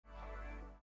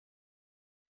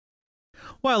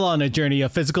While on a journey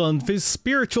of physical and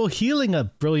spiritual healing, a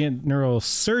brilliant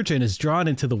neurosurgeon is drawn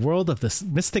into the world of the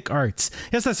mystic arts.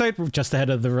 Yes, that's right. Just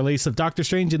ahead of the release of Doctor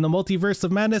Strange in the Multiverse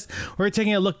of Madness, we're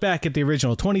taking a look back at the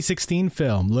original 2016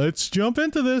 film. Let's jump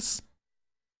into this.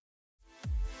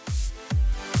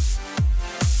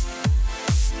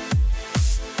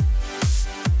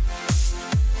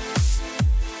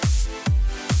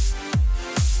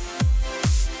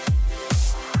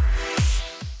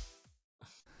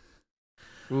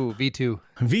 Ooh, V2.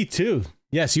 V2.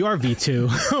 Yes, you are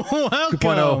V2.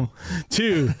 Welcome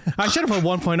 2. I should have put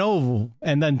 1.0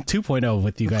 and then 2.0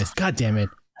 with you guys. God damn it.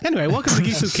 Anyway, welcome to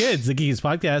Geeks with Kids, the Geeks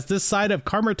podcast. This side of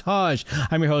Carmitage.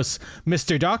 I'm your host,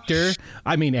 Mr. Doctor.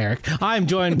 I mean, Eric. I'm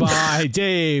joined by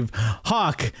Dave,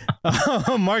 Hawk,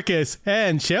 Marcus,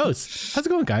 and Shows. How's it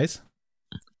going, guys?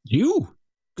 You.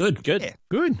 Good. Good.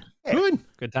 Good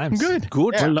times. Good.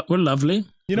 Yeah. We're lovely.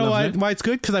 You know why it's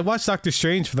good? Because I watched Doctor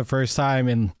Strange for the first time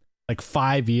in like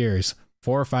 5 years.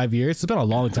 4 or 5 years. It's been a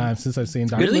long time since I've seen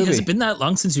Doctor Strange. Really? Has it been that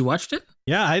long since you watched it?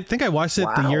 Yeah, I think I watched it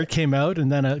the year it came out,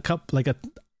 and then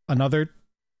another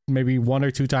maybe 1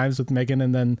 or 2 times with Megan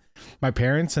and then my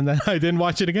parents, and then I didn't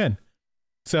watch it again.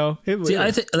 So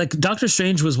I think like Doctor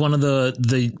Strange was one of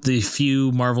the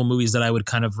few Marvel movies that I would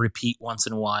kind of repeat once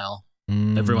in a while.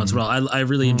 Every once in a while. I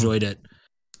really enjoyed it.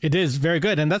 It is very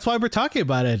good, and that's why we're talking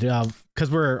about it,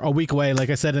 because we're a week away, like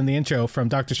I said in the intro, from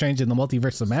Doctor Strange in the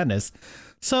Multiverse of Madness.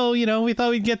 So, we thought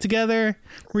we'd get together,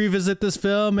 revisit this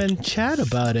film, and chat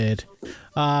about it.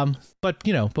 But,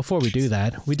 before we do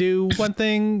that, we do one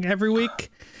thing every week.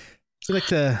 We like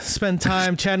to spend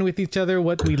time chatting with each other,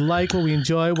 what we like, what we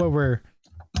enjoy, what we're,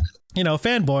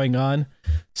 fanboying on.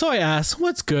 So I asked,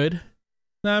 what's good?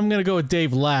 Now I'm going to go with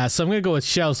Dave last, so I'm going to go with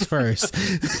Shells first.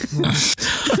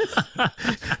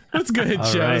 What's good,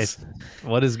 Shells? Right.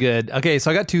 What is good? Okay,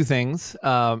 so I got 2 things.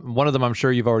 One of them I'm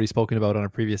sure you've already spoken about on a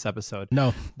previous episode.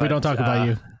 No, we don't talk about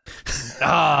you.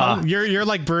 You're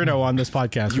like Bruno on this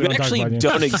podcast. You actually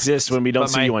don't exist when we don't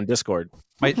see you on Discord.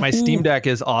 My Steam Deck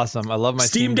is awesome. I love my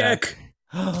Steam Deck.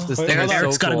 This thing is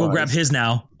Eric's got to go grab his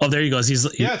now. Oh, there he goes.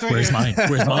 Right where's here. Mine?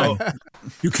 Where's mine?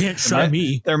 You can't shine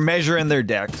me. They're measuring their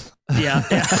decks. Yeah.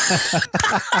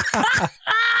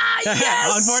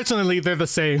 Yes! Unfortunately, they're the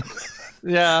same.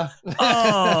 Yeah.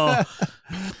 Oh.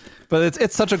 But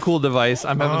it's such a cool device.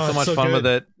 I'm having so much fun with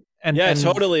it. And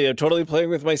totally. I'm totally playing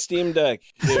with my Steam Deck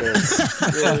here.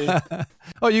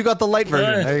 Oh, you got the light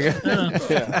version. There you go.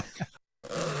 Yeah.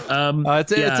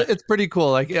 It's pretty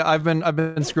cool. Like I've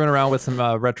been screwing around with some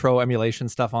retro emulation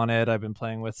stuff on it. I've been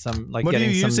playing with some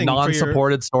getting some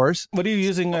non-supported stores. What are you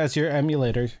using as your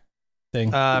emulator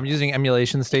thing? I'm using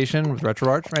Emulation Station with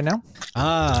RetroArch right now.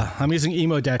 I'm using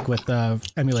Emo Deck with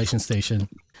Emulation Station.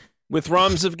 With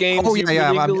ROMs of games you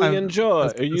legally enjoy.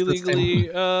 Are you legally?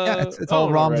 It's all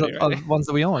ROMs of ones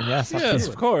that we own. Yes,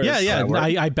 of course. Yeah.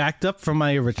 I backed up from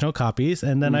my original copies,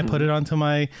 and then I put it onto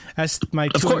my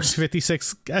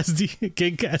 256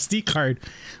 gig SD card,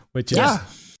 which is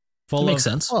full of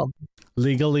sense.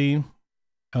 Legally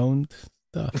owned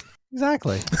stuff.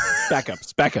 Exactly.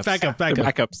 Backups.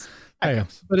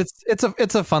 But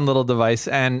it's a fun little device,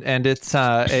 and it's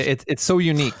so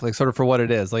unique, like sort of for what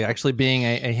it is, like actually being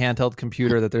a handheld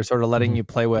computer that they're sort of letting you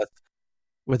play with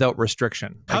without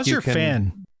restriction. How's your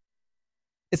fan?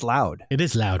 It's loud. It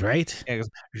is loud, right? Yeah,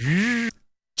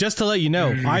 just to let you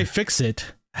know, iFixit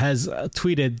has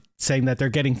tweeted saying that they're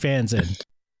getting fans in.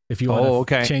 If you want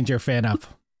to change your fan up.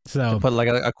 So put like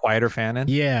a quieter fan in.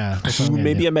 Yeah,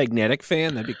 maybe a magnetic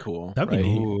fan. That'd be cool. That'd be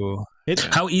neat.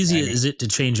 How easy is it to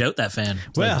change out that fan?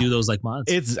 To do those like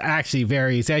mods? It's actually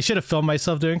very easy. I should have filmed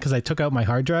myself doing because I took out my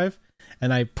hard drive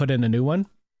and I put in a new one.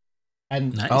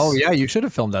 And nice. Oh yeah, you should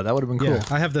have filmed that. That would have been cool.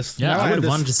 I have this. Yeah, I would have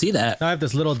wanted to see that. Now I have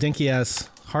this little dinky ass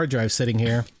hard drive sitting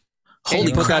here.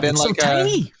 Holy crap! It's so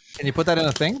tiny. Can you put that in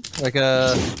a thing like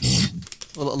a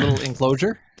little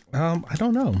enclosure? I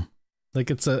don't know. Like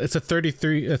it's a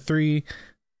 33 it's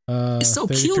so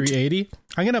 3380. Cute.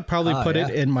 I'm gonna probably put it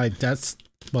in my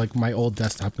like my old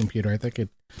desktop computer. I think it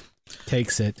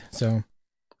takes it. So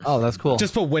that's cool.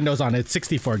 Just put Windows on it. It's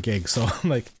 64 gigs. So I'm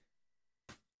like,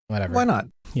 whatever. Why not?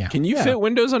 Yeah. Can you fit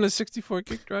Windows on a 64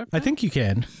 gig drive? I think you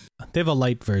can. They have a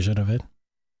light version of it.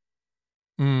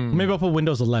 Maybe I'll put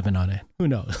Windows 11 on it. Who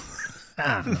knows?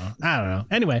 I don't know.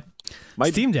 Anyway,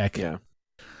 my Steam Deck.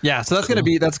 Yeah, so that's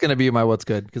gonna be my what's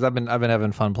good, because I've been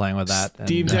having fun playing with that.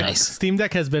 Steam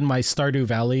Deck has been my Stardew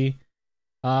Valley.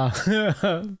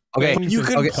 Okay, you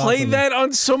can play that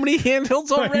on so many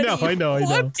handhelds already. I know.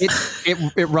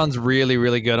 It runs really,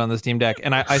 really good on the Steam Deck,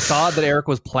 and I saw that Eric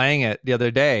was playing it the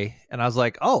other day, and I was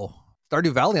like, oh,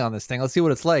 Stardew Valley on this thing. Let's see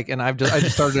what it's like. And I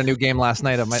just started a new game last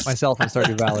night of myself in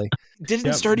Stardew Valley.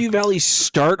 Didn't Stardew Valley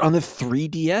start on the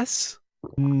 3DS?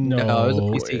 No, it was a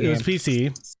PC game. It was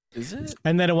PC. Is it?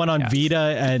 And then it went on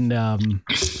Vita and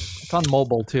it's on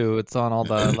mobile too. It's on all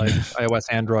the like iOS,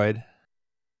 Android.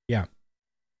 Yeah,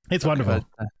 it's wonderful.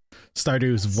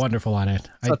 Stardew is wonderful on it.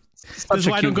 This is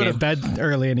why I don't go to bed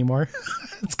early anymore.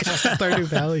 It's because of Stardew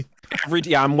Valley.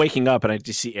 I'm waking up and I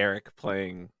just see Eric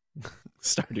playing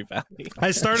Stardew Valley.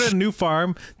 I started a new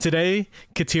farm today.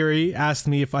 Kateri asked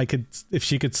me if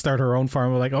she could start her own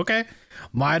farm. We're like, okay,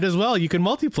 might as well. You can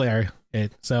multiplayer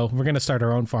it. So we're gonna start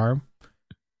our own farm.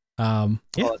 Yeah.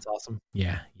 Oh, that's awesome.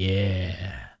 Yeah.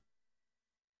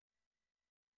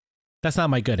 That's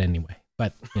not my good anyway,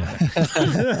 but you know.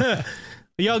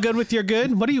 Are y'all good with your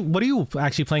good? What are you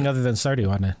actually playing other than Stardew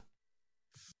on it?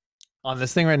 On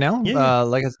this thing right now? Yeah.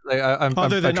 I'm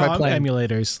other than playing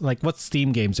emulators, like what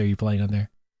Steam games are you playing on there?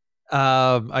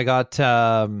 I got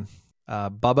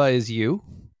Baba Is You.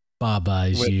 Baba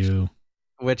Is You.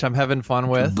 Which I'm having fun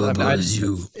with.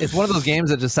 It's one of those games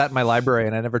that just sat in my library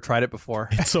and I never tried it before.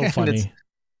 It's so funny.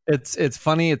 It's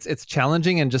funny. It's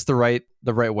challenging in just the right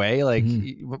way. Like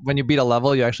when you beat a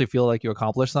level, you actually feel like you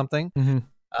accomplished something. Mm-hmm.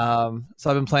 So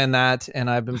I've been playing that, and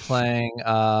I've been playing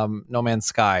No Man's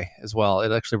Sky as well.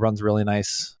 It actually runs really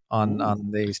nice on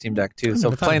the Steam Deck too. So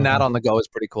playing that on the go is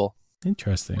pretty cool.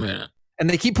 Interesting. Yeah. And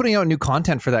they keep putting out new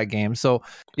content for that game. So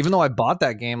even though I bought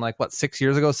that game like 7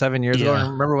 years ago, I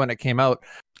don't remember when it came out.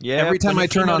 Yeah. Every time I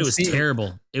turn on, it was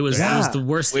terrible. It was the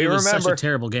worst. It was such a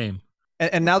terrible game.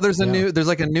 And now there's there's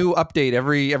like a new update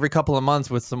every couple of months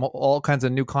with all kinds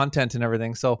of new content and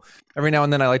everything. So every now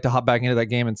and then I like to hop back into that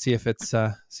game and see if it's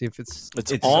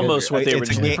almost what they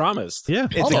originally promised. Yeah,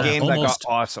 it's a game that got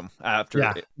awesome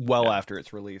after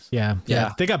its release. Yeah.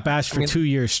 They got bashed for 2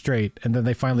 years straight, and then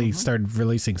they finally started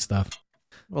releasing stuff.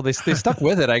 Well, they stuck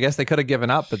with it. I guess they could have given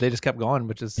up, but they just kept going,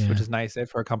 which is nice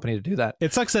for a company to do that.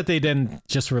 It sucks that they didn't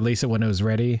just release it when it was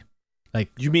ready.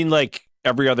 Like, you mean like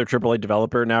every other AAA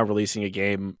developer now releasing a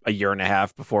game a year and a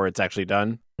half before it's actually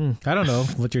done? I don't know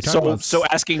what you're talking about. So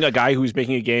asking a guy who's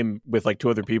making a game with like 2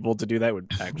 other people to do that would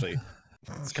actually,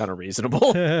 it's kind of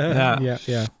reasonable.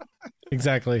 Yeah,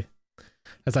 exactly.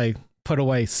 As I put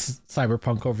away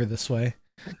Cyberpunk over this way.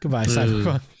 Goodbye,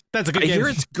 Cyberpunk. That's a good game. I hear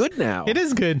it's good now. It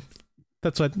is good.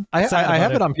 That's what I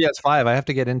have it on PS5. I have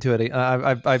to get into it.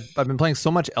 I've been playing so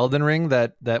much Elden Ring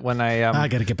that when I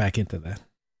got to get back into that.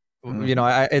 You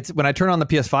know, it's when I turn on the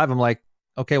PS5, I'm like,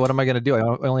 okay, what am I going to do? I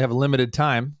only have a limited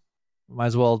time. Might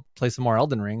as well play some more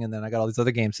Elden Ring, and then I got all these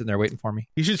other games sitting there waiting for me.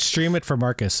 You should stream it for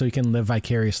Marcus so he can live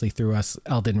vicariously through us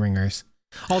Elden Ringers.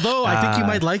 Although I think you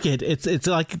might like it. It's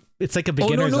like a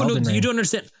beginner's Elden Ring. You don't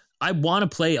understand. I want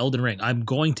to play Elden Ring. I'm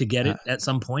going to get it at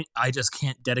some point. I just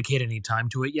can't dedicate any time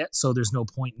to it yet. So there's no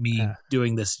point in me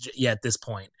doing this yet at this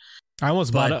point. I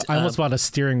almost bought a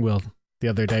steering wheel the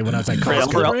other day when I was like, for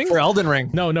Elden Ring.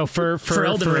 No, for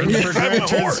Elden Ring. For Gran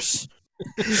Turismo.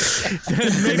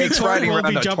 Maybe Torrent will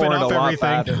be jumping off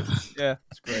everything. Yeah,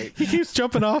 it's great. He keeps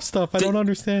jumping off stuff. I don't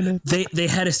understand it. They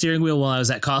had a steering wheel while I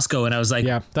was at Costco, and I was like,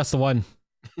 yeah, that's the one.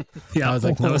 Yeah, I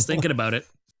was thinking about it.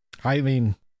 I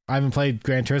mean, I haven't played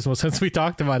Gran Turismo since we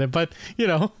talked about it, but you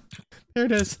know, there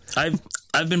it is.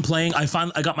 I've been playing. I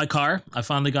got my car. I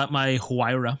finally got my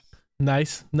Huayra.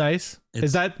 Nice.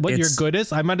 Is that what your good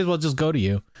is? I might as well just go to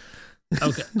you.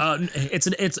 Okay. I'm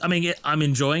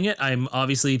enjoying it. I'm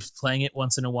obviously playing it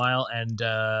once in a while, and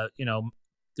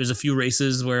there's a few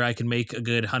races where I can make a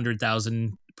good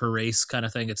 100,000 per race kind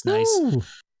of thing. It's nice. Ooh.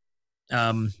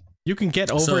 You can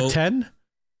get over 10.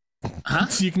 Huh?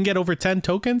 So you can get over 10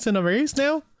 tokens in a race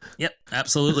now? Yep,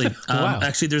 absolutely. Wow.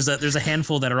 Actually, there's a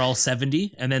handful that are all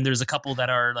 70, and then there's a couple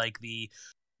that are like the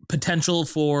potential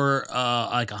for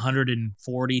like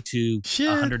 140 to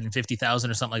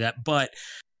 150,000 or something like that. But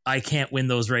I can't win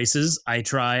those races. I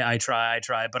try,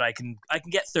 but I can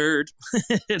get third.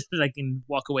 I can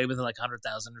walk away with like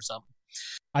 100,000 or something.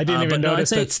 I didn't even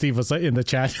notice that Steve was in the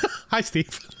chat. Hi,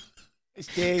 Steve. Hey,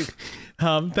 Steve.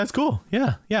 That's cool.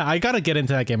 Yeah. I got to get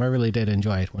into that game. I really did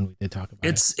enjoy it when we did talk about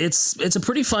it. It's a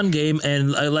pretty fun game,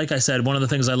 and like I said, one of the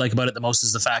things I like about it the most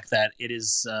is the fact that it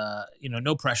is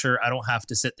no pressure. I don't have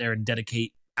to sit there and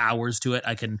dedicate hours to it.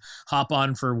 I can hop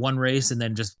on for one race and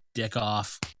then just dick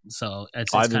off. So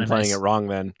it's I've been playing nice. it wrong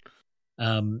then.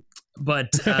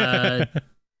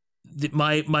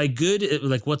 My good,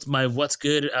 like what's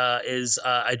good is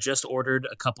I just ordered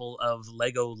a couple of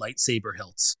Lego lightsaber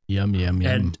hilts. Yum.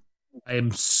 And I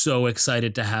am so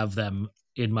excited to have them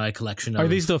in my collection. Are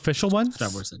these the official ones? Star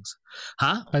Wars things.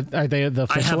 Huh? Are they the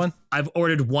official one? I've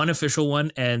ordered one official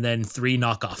one and then 3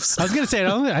 knockoffs. I was going to say,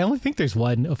 I only think there's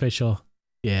one official.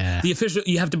 Yeah. The official,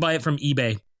 you have to buy it from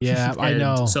eBay. Yeah, I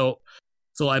know. So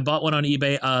I bought one on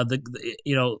eBay.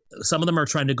 Some of them are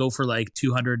trying to go for like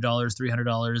 $200,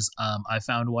 $300. I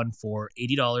found one for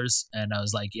 $80, and I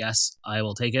was like, yes, I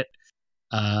will take it.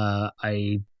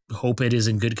 I hope it is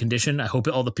in good condition. I hope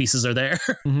all the pieces are there.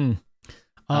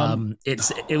 Mm-hmm.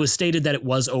 It was stated that it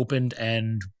was opened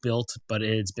and built, but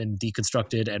it's been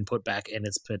deconstructed and put back in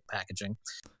its packaging.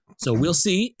 So we'll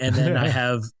see. And then I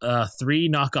have 3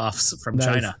 knockoffs from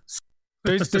China.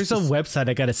 There's a website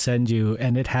I gotta send you,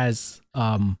 and it has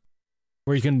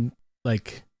where you can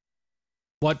like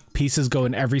what pieces go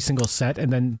in every single set,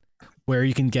 and then where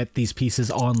you can get these pieces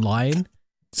online.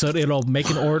 So it'll make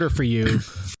an order for you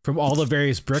from all the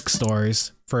various brick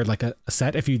stores for like a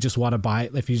set if you just want to buy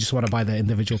the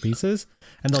individual pieces,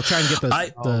 and they'll try and get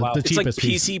the It's cheapest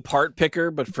like PC piece. part picker,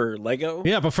 but for Lego.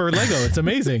 Yeah, but for Lego, it's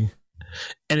amazing.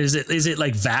 And is it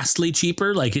like vastly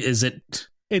cheaper? Like, is it?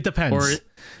 It depends.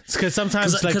 Because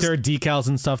sometimes there are decals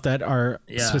and stuff that are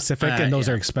specific, and those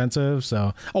are expensive.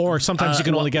 So, or sometimes you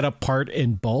can only get a part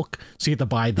in bulk, so you have to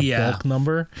buy the bulk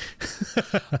number.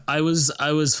 As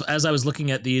I was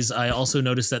looking at these, I also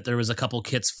noticed that there was a couple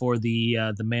kits for the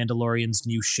Mandalorian's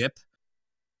new ship,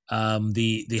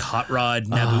 the Hot Rod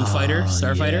Naboo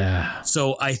starfighter. Yeah.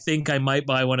 So I think I might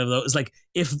buy one of those. Like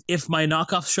if my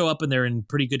knockoffs show up and they're in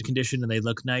pretty good condition and they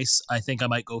look nice, I think I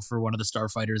might go for one of the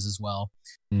starfighters as well,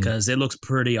 because it looks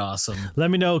pretty awesome.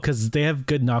 Let me know, because they have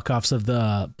good knockoffs of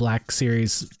the Black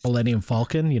Series Millennium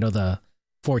Falcon. You know, the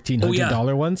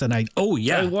 $1,400 ones, and I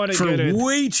want to get it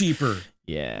way cheaper.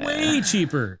 Yeah, way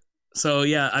cheaper. So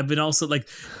yeah, I've been also like,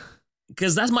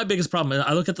 because that's my biggest problem.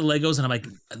 I look at the Legos and I'm like,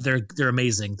 they're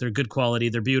amazing, they're good quality,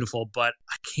 they're beautiful, but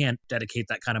I can't dedicate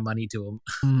that kind of money to them.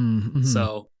 Mm-hmm.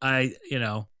 So I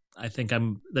think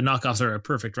the knockoffs are a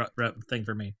perfect thing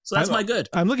for me. So that's my good.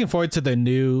 I'm looking forward to the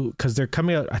new, because they're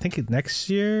coming out, I think next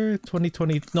year,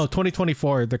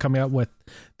 2024. They're coming out with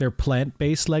their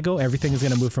plant-based Lego. Everything is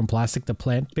going to move from plastic to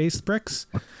plant-based bricks.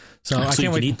 So I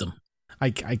can't wait. Eat them.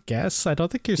 I guess. I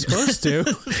don't think you're supposed to,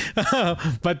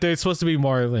 but they're supposed to be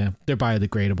more. They're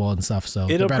biodegradable and stuff. So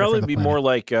it'll probably be more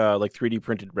like 3D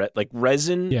printed, like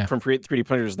resin from 3D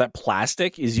printers. That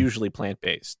plastic is usually plant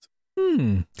based.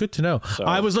 Good to know. So,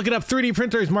 I was looking up 3D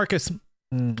printers, Marcus.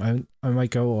 I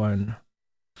might go on.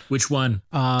 Which one?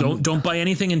 Don't buy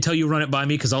anything until you run it by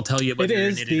me, because I'll tell you whether you're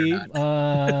an idiot or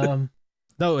not.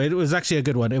 No, it was actually a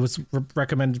good one. It was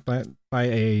recommended by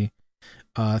a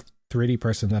 3D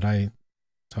person that I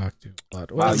talked to.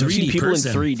 But, wow, you see people in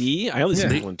 3D? I only see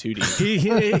people in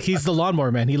 2D. He's the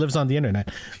lawnmower man. He lives on the internet.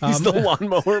 He's the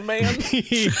lawnmower man.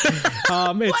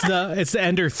 It's the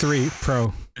Ender 3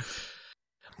 Pro.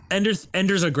 Enders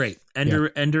are great. Ender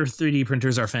 3D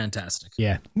printers are fantastic.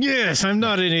 Yeah. Yes, I'm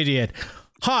not an idiot.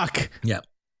 Hawk. Yeah.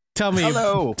 Tell me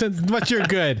what you're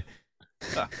good.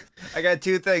 I got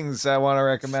 2 things I want to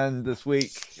recommend this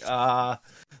week. They're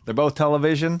both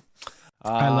television.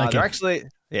 I like it. Actually,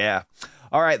 yeah.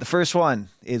 All right. The first one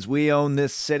is We Own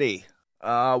This City,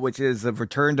 which is the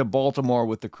return to Baltimore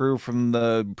with the crew from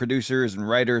the producers and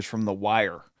writers from The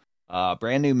Wire.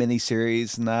 Brand new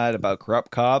miniseries and that about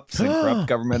corrupt cops and corrupt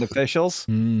government officials.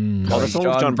 That's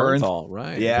John Bernthal,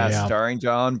 right? Yeah, starring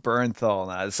John Bernthal.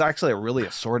 Now, it's actually a really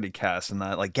assorted cast, and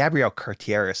that like Gabrielle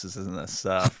Cartieris is in this.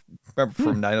 Remember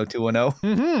from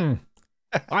 90210? Mm-hmm.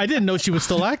 I didn't know she was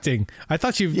still acting. I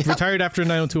thought she retired after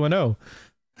 90210.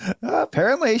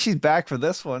 Apparently she's back for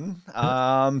this one.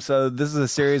 So this is a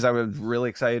series I was really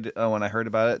excited when I heard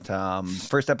about it.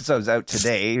 First episode is out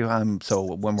today.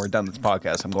 So when we're done with this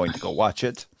podcast, I'm going to go watch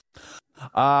it.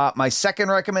 My second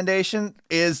recommendation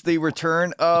is the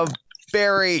return of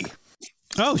Barry.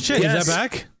 Oh shit, is that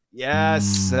back?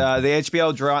 Yes, the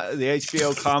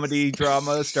HBO comedy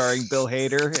drama starring Bill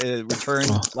Hader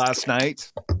returned last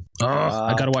night.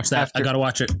 I gotta watch that. I gotta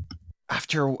watch it.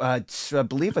 After I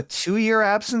believe a 2-year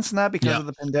absence in that because of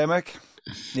the pandemic.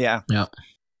 Yeah. You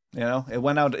know, it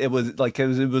went out. It was like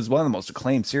it was one of the most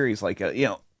acclaimed series. Like at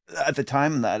the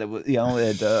time that it was,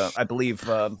 I believe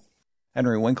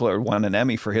Henry Winkler won an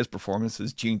Emmy for his performance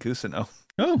as Gene Cousineau.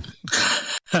 Oh.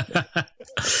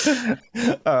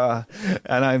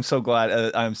 And I'm so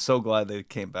glad. I'm so glad they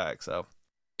came back. So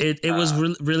it was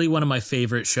really one of my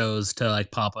favorite shows to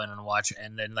like pop in and watch,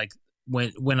 and then like.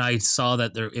 When I saw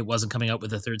that it wasn't coming out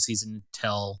with a 3rd season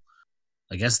till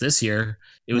I guess this year,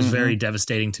 it was very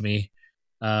devastating to me.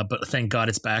 But thank God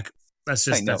it's back. That's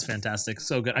fantastic.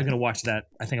 So good. I'm gonna watch that.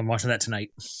 I think I'm watching that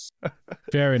tonight.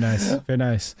 Very nice. Very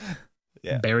nice.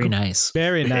 Yeah. Very nice.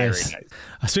 Very nice.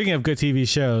 Speaking of good TV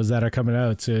shows that are coming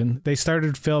out soon, they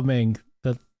started filming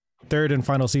the 3rd and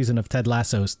final season of Ted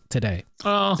Lasso today.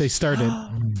 Oh, they started.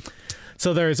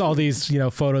 So there's all these,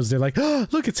 photos. They're like, oh,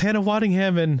 look, it's Hannah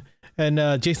Waddingham and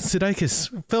Jason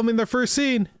Sudeikis filming their first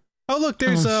scene. Oh, look,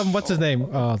 there's what's his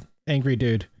name? Angry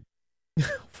dude.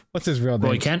 What's his real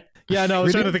name? Roy Kent. Yeah, no, I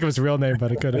was trying to think of his real name,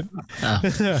 but I couldn't.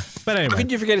 But anyway, how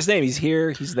could you forget his name? He's here.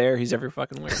 He's there. He's every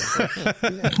fucking way.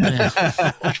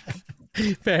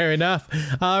 Fair enough.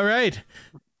 All right,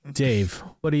 Dave.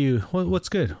 What's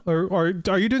good? Or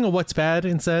are you doing a what's bad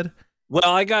instead? Well,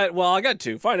 I got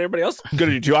two. Fine, everybody else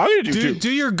gonna do two. I'm gonna do two.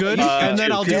 Do your good, and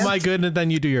then I'll do my good, and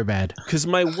then you do your bad. Because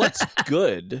my what's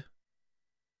good,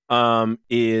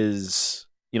 is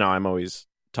I'm always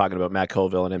talking about Matt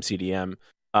Colville and MCDM.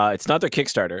 It's not their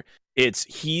Kickstarter.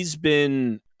 He's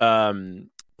been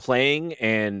playing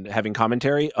and having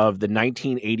commentary of the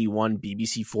 1981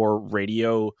 BBC4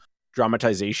 radio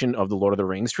dramatization of the Lord of the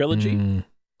Rings trilogy.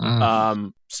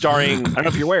 Starring, I don't know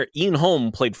if you're aware, Ian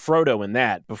Holm played Frodo in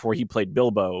that before he played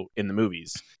Bilbo in the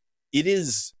movies. It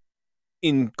is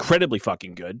incredibly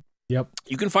fucking good. Yep.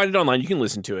 You can find it online. You can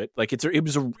listen to it. Like it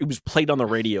was played on the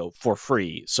radio for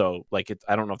free. So like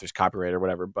I don't know if there's copyright or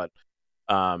whatever, but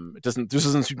there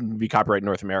doesn't seem to be copyright in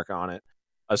North America on it.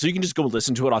 So you can just go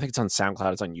listen to it. I think it's on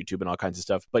SoundCloud, it's on YouTube and all kinds of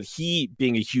stuff. But he,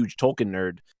 being a huge Tolkien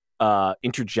nerd,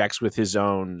 interjects with his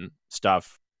own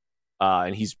stuff.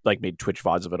 And he's like made Twitch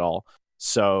VODs of it all.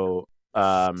 So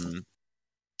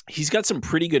he's got some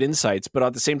pretty good insights, but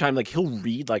at the same time, like he'll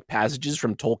read like passages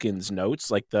from Tolkien's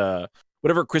notes, like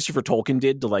whatever Christopher Tolkien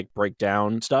did to like break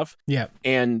down stuff. Yeah.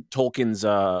 And Tolkien's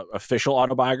official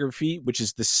autobiography, which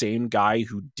is the same guy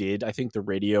who did, I think, the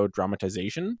radio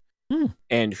dramatization,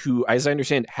 and who, as I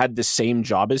understand, had the same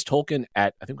job as Tolkien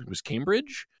at, I think it was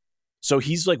Cambridge. So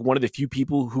he's like one of the few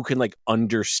people who can like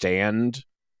understand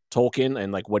Tolkien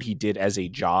and like what he did as a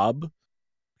job,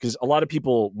 because a lot of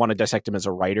people want to dissect him as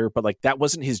a writer, but like that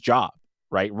wasn't his job,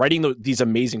 right? Writing these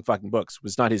amazing fucking books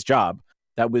was not his job.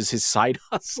 That was his side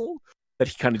hustle that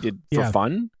he kind of did for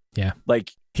fun. Yeah.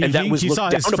 Like, and that was looked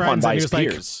down upon by his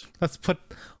peers. Like, let's put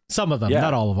some of them,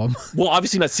 not all of them. Well,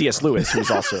 obviously not C.S. Lewis, who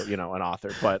was also, an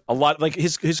author, but a lot, like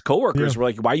his coworkers were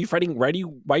like, why are you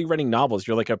writing novels?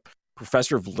 You're like a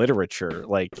professor of literature,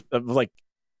 like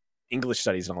English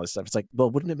studies and all this stuff. It's like, well,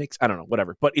 wouldn't it make I don't know,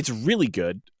 whatever. But it's really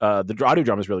good. The audio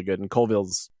drama is really good, and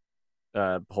Colville's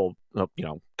whole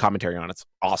commentary on it's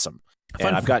awesome.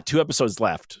 And I've got 2 episodes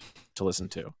left to listen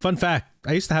to. Fun fact: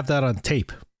 I used to have that on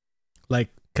tape, like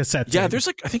cassette. Yeah, tape. there's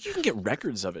like I think you can get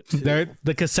records of it too.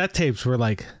 The cassette tapes were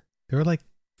like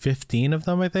 15 of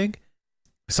them, I think.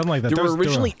 Something like that. There were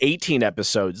originally 18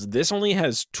 episodes. This only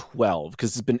has 12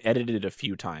 because it's been edited a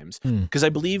few times. Because I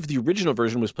believe the original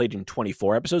version was played in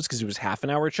 24 episodes because it was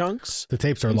half-an-hour chunks. The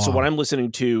tapes are long. So what I'm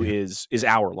listening to is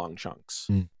hour-long chunks.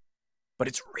 But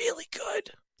it's really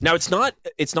good. Now it's not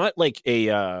like a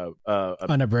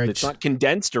unabridged. It's not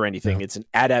condensed or anything. No. It's an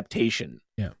adaptation.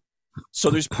 Yeah. So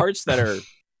there's parts that are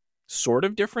sort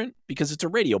of different because it's a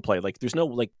radio play. Like there's no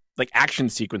like action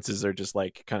sequences are just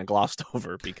like kind of glossed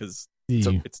over because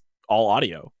it's all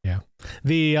audio. Yeah.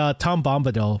 The Tom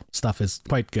Bombadil stuff is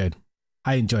quite good.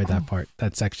 I enjoyed that part,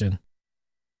 that section.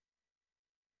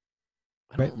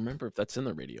 I don't remember if that's in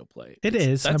the radio play. It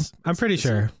is. I'm pretty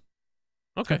sure.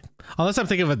 Okay. Unless I'm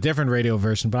thinking of a different radio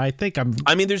version, but I think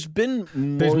I mean, there's been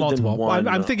there's multiple. Than one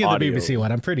I'm thinking audio. The BBC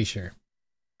one. I'm pretty sure.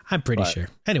 Sure.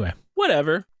 Anyway.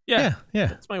 Whatever. Yeah.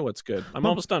 That's my what's good. I'm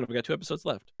almost done. We got 2 episodes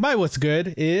left. My what's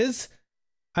good is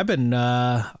I've been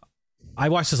I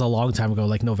watched this a long time ago,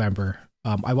 like November.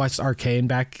 I watched Arcane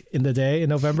back in the day in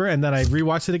November, and then I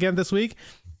rewatched it again this week.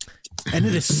 And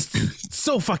it is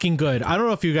so fucking good. I don't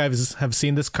know if you guys have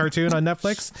seen this cartoon on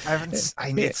Netflix. I haven't.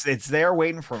 It's there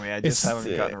waiting for me. I just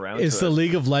haven't gotten around to it. It's the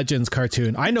League of Legends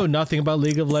cartoon. I know nothing about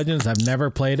League of Legends. I've never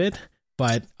played it,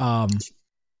 but I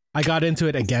got into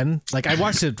it again. Like I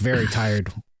watched it very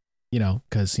tired,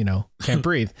 because can't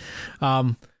breathe.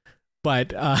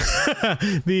 But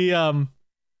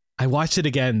I watched it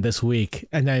again this week,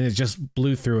 and then it just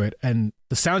blew through it. And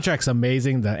the soundtrack's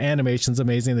amazing, the animation's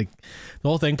amazing, the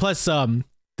whole thing. Plus, the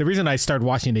reason I started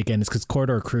watching it again is because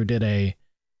Corridor Crew did an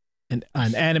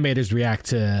animators react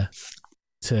to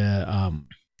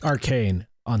Arcane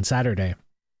on Saturday.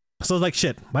 So I was like,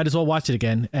 shit, might as well watch it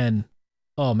again. And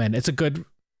oh man, it's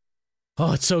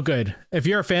so good. If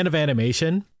you're a fan of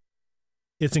animation,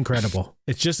 it's incredible.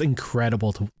 It's just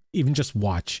incredible to even just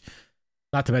watch.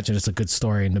 Not to mention it's a good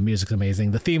story and the music's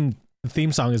amazing. The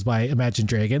theme song is by Imagine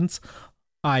Dragons.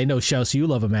 I know, Shouse, you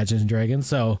love Imagine Dragons.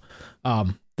 So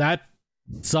that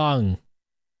song,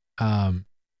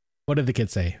 what did the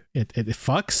kids say? It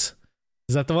fucks?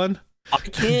 Is that the one? I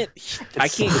can't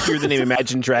hear the name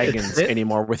Imagine Dragons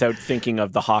anymore without thinking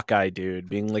of the Hawkeye dude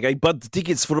being like, I bought the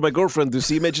tickets for my girlfriend to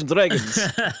see Imagine Dragons.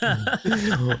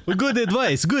 Good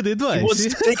advice. Good She advice. wants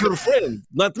to take her friend,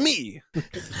 not me.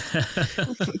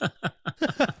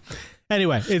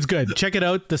 Anyway, it's good. Check it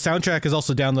out. The soundtrack is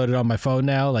also downloaded on my phone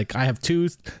now. Like, I have 2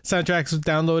 soundtracks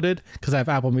downloaded because I have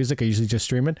Apple Music. I usually just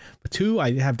stream it. But 2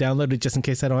 I have downloaded just in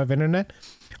case I don't have internet.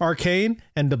 Arcane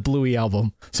and the Bluey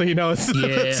album. So you know it's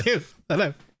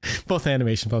both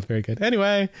animation, both very good.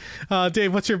 Anyway,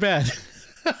 Dave, what's your bad?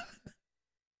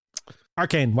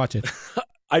 Arcane, watch it.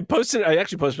 I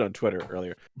actually posted on Twitter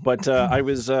earlier, but I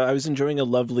was enjoying a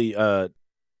lovely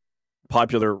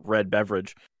popular red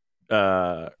beverage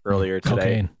earlier today.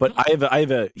 Cocaine. But I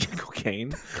have a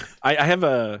cocaine. I have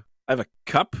a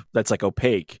cup that's like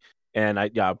opaque, and I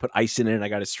put ice in it, and I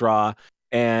got a straw,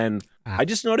 and I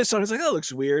just noticed, I was like, oh, it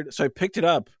looks weird. So I picked it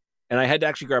up, and I had to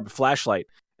actually grab a flashlight,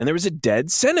 and there was a dead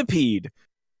centipede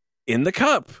in the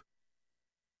cup.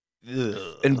 Ugh.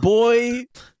 And boy,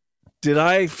 did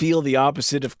I feel the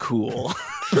opposite of cool.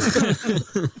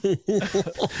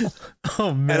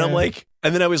 Oh man. And I'm like,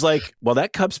 and then I was like, well,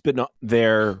 that cup's been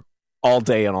there all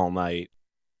day and all night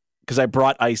because I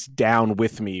brought ice down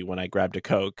with me when I grabbed a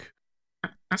Coke.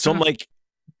 So I'm like,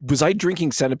 was I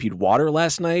drinking centipede water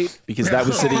last night? Because that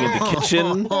was sitting in the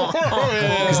kitchen.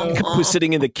 Because the cup was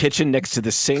sitting in the kitchen next to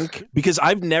the sink. Because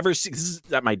I've never seen, this is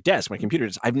at my desk, my computer.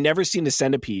 I've never seen a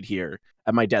centipede here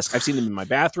at my desk. I've seen them in my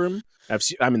bathroom.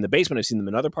 I'm in the basement. I've seen them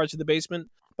in other parts of the basement.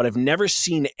 But I've never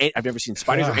seen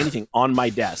spiders or anything on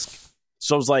my desk.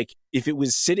 So I was like, if it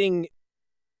was sitting,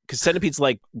 because centipedes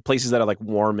like places that are like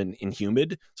warm and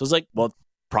humid. So I was like, well,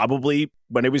 probably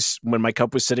when my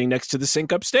cup was sitting next to the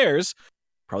sink upstairs,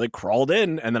 probably crawled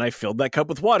in, and then I filled that cup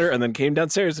with water and then came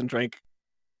downstairs and drank.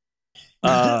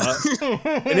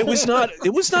 And it was not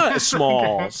a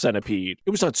small centipede. It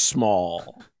was not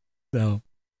small. No.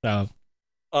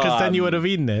 Because then you would have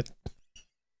eaten it.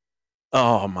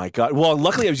 Oh my God. Well,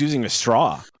 luckily I was using a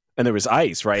straw and there was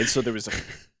ice, right? So there was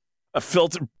a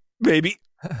filter, maybe.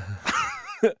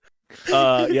 That's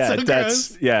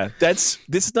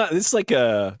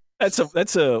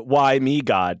a why me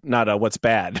God, not a what's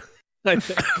bad.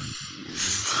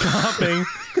 Stopping.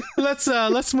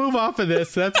 Let's move off of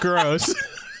this. That's gross.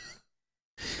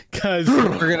 Because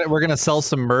we're gonna sell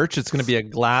some merch. It's gonna be a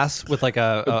glass with like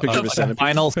a picture of a centipede.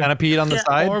 final centipede on the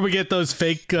side. Or we get those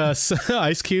fake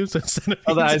ice cubes and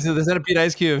centipedes. Oh, the centipede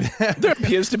ice cube. There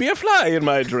appears to be a fly in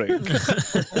my drink.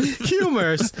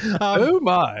 Humors. Oh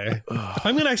my!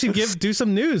 I'm gonna actually do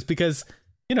some news because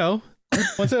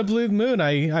once in a blue moon,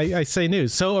 I say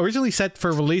news. So originally set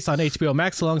for release on HBO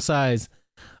Max alongside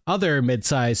other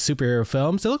mid-sized superhero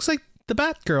films, it looks like the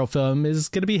Batgirl film is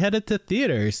going to be headed to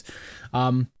theaters.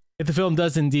 If the film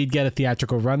does indeed get a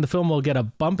theatrical run, the film will get a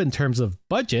bump in terms of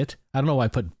budget. I don't know why I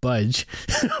put budge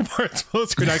for its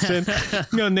post-production,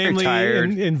 namely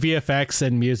in VFX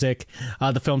and music.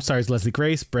 The film stars Leslie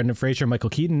Grace, Brendan Fraser, Michael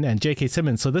Keaton, and J.K.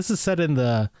 Simmons. So this is set in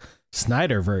the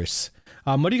Snyderverse.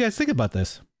 What do you guys think about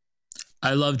this?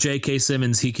 I love J.K.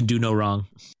 Simmons. He can do no wrong.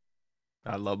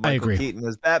 I love Michael Keaton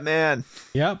as Batman.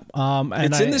 Yep.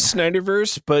 It's in the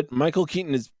Snyderverse, but Michael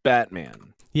Keaton is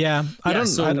Batman. Yeah. I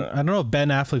don't know if Ben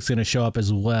Affleck's going to show up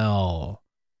as well.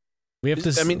 We have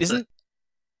to. I mean, isn't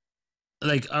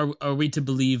like are we to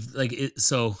believe like it?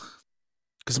 So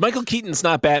because Michael Keaton's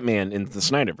not Batman in the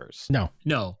Snyderverse.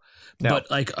 No. But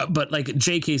like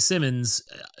J.K. Simmons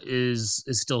is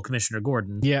still Commissioner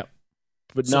Gordon. Yeah.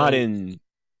 But not in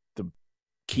the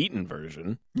Keaton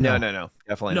version. No,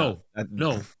 definitely not.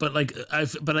 No. But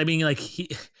I mean, like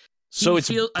So I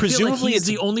feel presumably like he's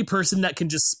the only person that can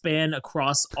just span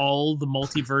across all the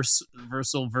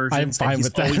multiversal versions. I'm fine and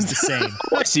with he's always that. the same.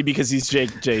 I see, because he's J.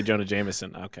 Jonah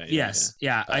Jameson. Okay. Yes.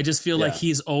 Yeah. I just feel like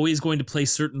he's always going to play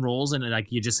certain roles, and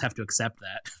like you just have to accept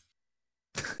that.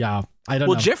 Yeah. I don't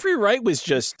know. Well, Jeffrey Wright was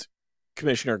just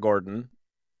Commissioner Gordon.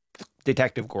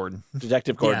 Detective Gordon.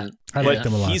 I liked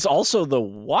him a lot. He's also the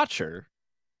Watcher,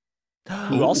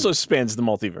 who also spans the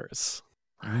multiverse.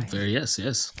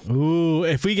 Yes. Ooh,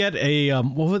 if we get a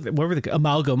what were the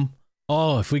amalgam?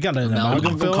 Oh, if we got an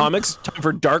amalgam film, comics, time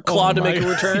for Dark Claw to make a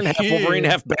return, half Wolverine,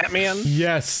 half Batman.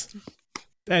 Yes,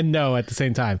 and no at the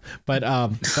same time. But I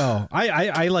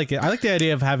like it. I like the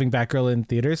idea of having Batgirl in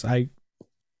theaters.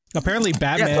 Apparently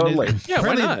Batman. Yeah, totally.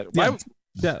 Why not?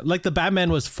 Yeah, like the Batman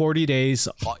was 40 days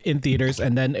in theaters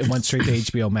and then it went straight to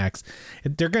HBO Max.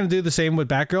 If they're going to do the same with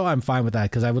Batgirl, I'm fine with that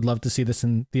because I would love to see this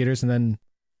in theaters and then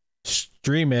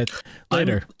stream it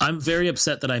later. I'm very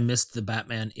upset that I missed the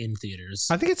Batman in theaters.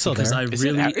 I think it's still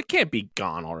there. It can't be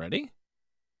gone already.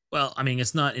 Well, I mean,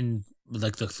 it's not in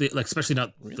like like especially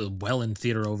not the Welland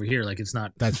Theater over here. Like it's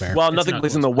not. That's fair. Well, It's nothing not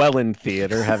plays in the Welland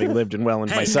Theater, having lived in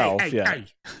Welland myself.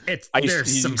 It's I used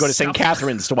there's to some go to St. stuff-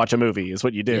 Catherine's to watch a movie, is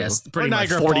what you do. Yes, pretty Or much.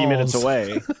 Niagara 40 Falls. minutes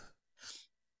away.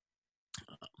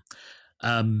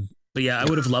 But yeah, I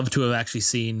would have loved to have actually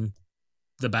seen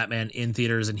the Batman in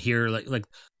theaters and hear like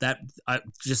that. I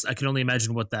can only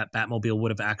imagine what that Batmobile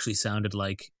would have actually sounded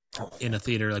like in a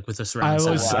theater, like with a surround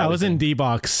sound. I was in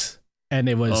D-Box and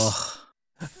it was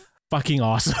fucking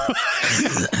awesome.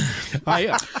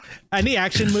 Any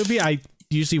action movie, I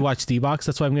usually watch D-Box.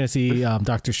 That's why I'm going to see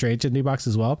Doctor Strange in D-Box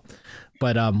as well.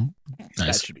 But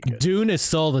That should be good. Dune is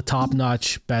still the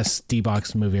top-notch best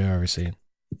D-Box movie I've ever seen.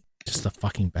 Just the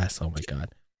fucking best. Oh my god.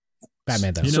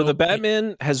 Batman though. So the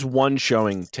Batman has one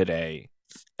showing today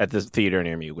at the theater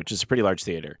near me, which is a pretty large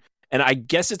theater. And I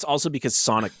guess it's also because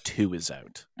Sonic 2 is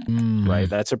out, right?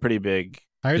 That's a pretty big...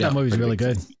 I heard that movie's pretty really big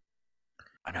good. thing.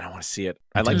 I mean, I want to see it.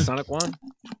 I like Sonic 1.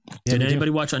 Yeah, Did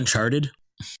anybody watch Uncharted?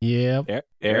 Yep,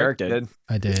 Eric did.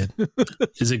 I did.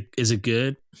 Is it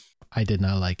good? I did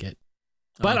not like it.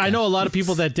 But Okay. I know a lot of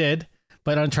people that did.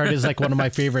 But Uncharted is like one of my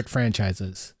favorite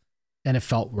franchises. And it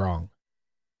felt wrong.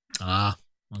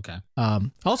 Okay.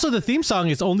 Also, the theme song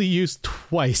is only used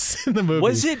twice in the movie.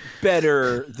 Was it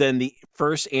better than the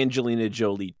first Angelina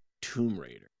Jolie Tomb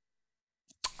Raider?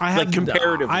 I have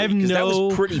comparatively, I have 'cause that no.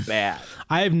 was pretty bad.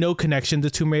 I have no connection to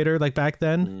Tomb Raider like back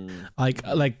then. Like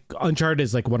Uncharted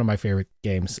is like one of my favorite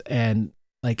games, and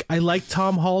like I like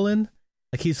Tom Holland.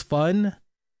 Like he's fun,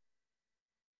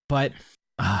 but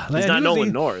He's not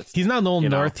Nolan North. He's not Nolan you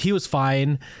know? North. He was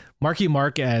fine. Marky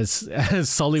Mark as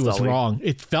Sully was wrong.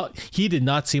 It felt he did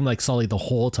not seem like Sully the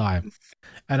whole time,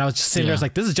 and I was just sitting there. I was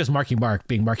like, this is just Marky Mark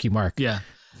being Marky Mark. Yeah.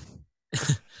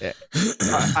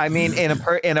 I mean,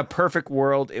 in a perfect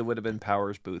world, it would have been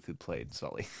Powers Booth who played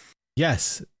Sully.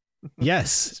 Yes,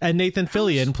 and Nathan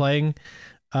Fillion playing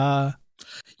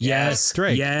Yes.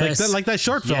 Drake. Yes. Like that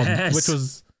short film, Yes. which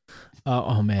was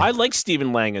oh man. I like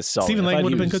Stephen Lang as Sully. Stephen I Lang thought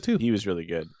would have he been good too. He was really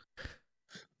good.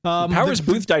 the- Powers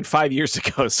Booth died 5 years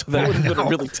ago, so that would have been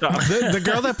really tough. the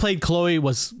girl that played Chloe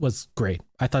was great.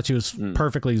 I thought she was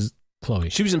perfectly Chloe.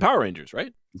 She was in Power Rangers,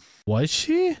 right? Was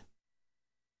she?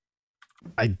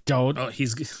 I don't. Oh,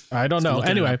 I don't know. looking it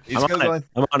Anyway, up.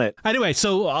 I'm on it. Anyway,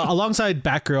 so alongside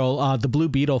Batgirl, the Blue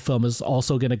Beetle film is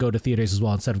also going to go to theaters as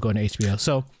well instead of going to HBO.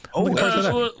 So, I'm looking forward to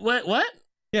that. What?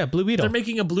 Yeah, Blue Beetle. They're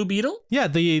making a Blue Beetle? Yeah,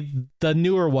 the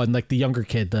newer one, like the younger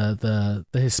kid, the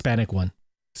Hispanic one.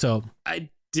 So I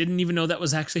didn't even know that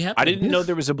was actually happening. I didn't know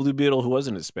there was a Blue Beetle who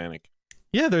wasn't Hispanic.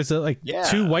 yeah, there's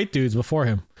two white dudes before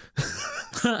him,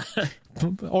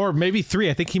 or maybe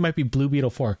three. I think he might be Blue Beetle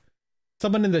 4.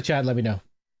 Someone in the chat, let me know.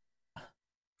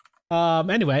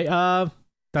 Anyway,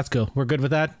 that's cool. We're good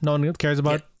with that. No one cares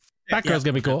about. Batgirl's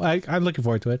gonna be cool. I'm looking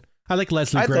forward to it. I like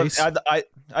Leslie Grace.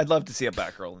 I'd love to see a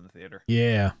Batgirl in the theater.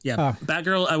 Yeah.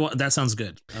 Batgirl. That sounds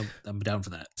good. I'm down for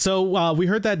that. So we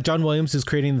heard that John Williams is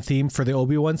creating the theme for the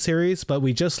Obi-Wan series, but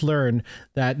we just learned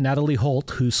that Natalie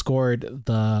Holt, who scored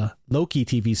the Loki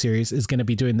TV series, is going to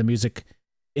be doing the music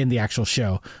in the actual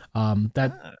show.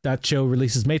 That show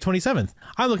releases May 27th.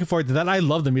 I'm looking forward to that. I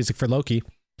love the music for Loki.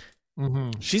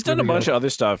 She's done a bunch of other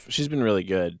stuff. She's been really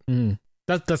good.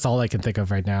 That's all I can think of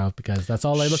right now because that's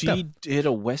all I looked up. She did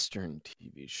a Western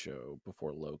TV show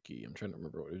before Loki. I'm trying to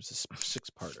remember what it was. A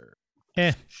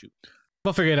 6-parter. Shoot.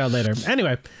 We'll figure it out later.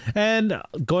 Anyway, and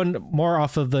going more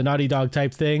off of the Naughty Dog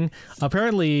type thing,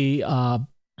 apparently Naughty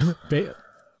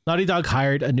Dog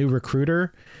hired a new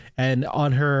recruiter, and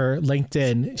on her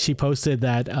LinkedIn, she posted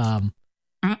that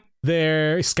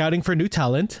they're scouting for new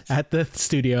talent at the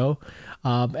studio,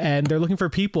 and they're looking for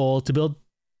people to build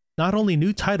not only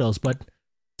new titles, but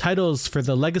titles for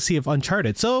the legacy of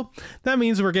Uncharted. So that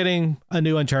means we're getting a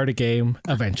new Uncharted game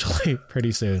eventually,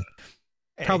 pretty soon.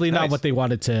 Probably not what they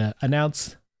wanted to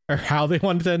announce or how they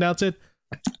wanted to announce it,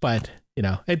 but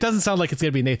it doesn't sound like it's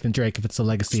going to be Nathan Drake if it's the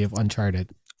legacy of Uncharted.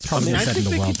 It's probably I set in think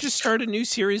the they world. could just start a new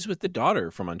series with the daughter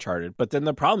from Uncharted. But then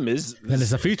the problem is, Then it's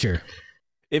the future.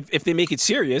 if they make it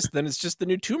serious, then it's just the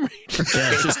new Tomb Raider.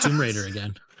 Yeah, it's just Tomb Raider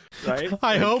again. Right?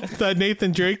 I hope that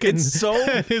Nathan Drake and his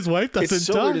wife doesn't It's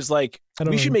so die. weird. It's like,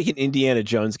 we should make an Indiana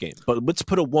Jones game, but let's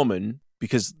put a woman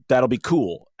because that'll be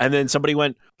cool. And then somebody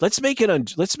went, let's make it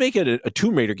a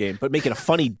Tomb Raider game, but make it a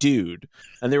funny dude.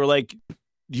 And they were like,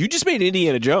 you just made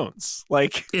Indiana Jones.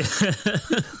 Like,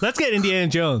 let's get Indiana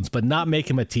Jones, but not make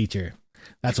him a teacher.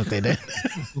 That's what they did.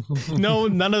 No,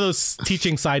 none of those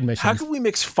teaching side missions. how can we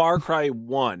mix Far Cry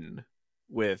 1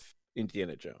 with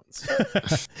Indiana Jones?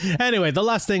 Anyway, the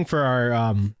last thing for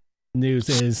our news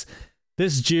is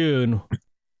this June,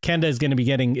 Canada is going to be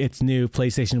getting its new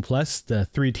PlayStation Plus, the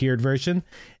 3-tiered version,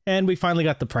 and we finally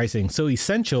got the pricing. So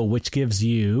Essential, which gives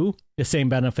you the same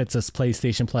benefits as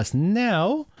PlayStation Plus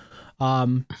now,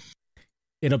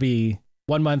 it'll be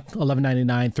 1 month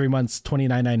 $11.99, 3 months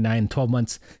 $29.99, 12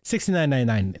 months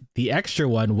 $69.99. The extra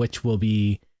one, which will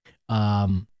be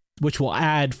which will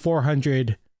add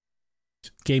 400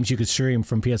 games you could stream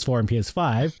from PS4 and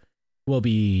PS5, will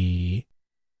be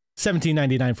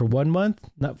 $17.99 for 1 month,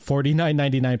 not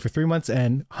 $49.99 for 3 months,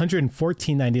 and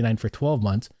 $114.99 for 12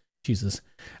 months. Jesus.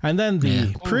 And then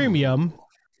the premium,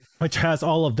 which has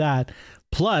all of that,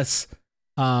 plus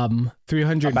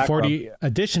 340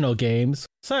 additional games.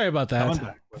 Sorry about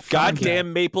that.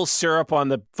 Goddamn maple syrup on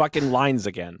the fucking lines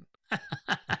again.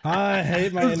 I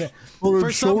hate my internet.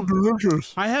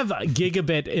 Delicious. I have a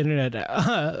gigabit internet,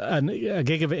 a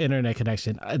gigabit internet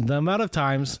connection. The amount of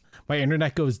times my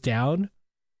internet goes down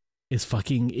is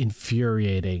fucking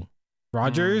infuriating.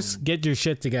 Rogers, get your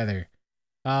shit together.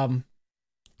 So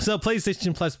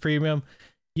PlayStation Plus Premium,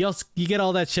 you get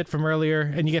all that shit from earlier,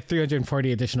 and you get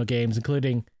 340 additional games,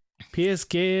 including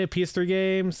PS3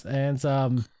 games and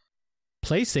some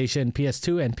PlayStation,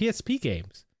 PS2, and PSP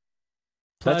games.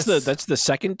 Plus, that's the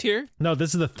second tier? No,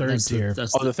 this is the third tier.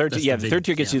 The third tier. Yeah, the third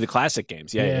tier gets you the classic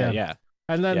games. Yeah.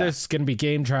 And then there's going to be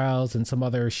game trials and some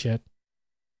other shit.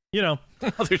 You know.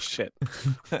 Other shit.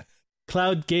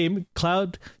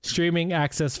 Cloud streaming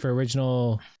access for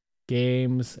original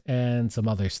games and some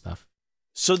other stuff.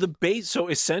 So so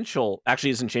Essential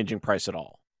actually isn't changing price at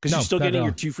all. Because you're still getting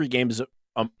your 2 free games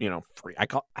free.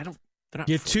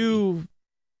 Your 2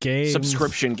 games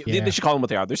subscription. They should call them what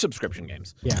they are. They're subscription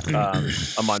games. Yeah,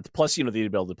 a month plus the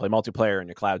ability to play multiplayer and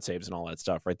your cloud saves and all that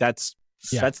stuff. Right. That's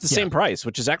the same price,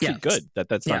 which is actually good.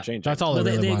 That's not changing. That's all.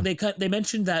 They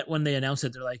mentioned that when they announced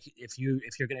it. They're like, if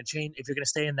you're going to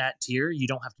stay in that tier, you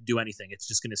don't have to do anything. It's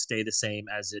just going to stay the same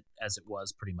as it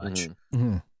was pretty much.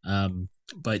 Mm-hmm.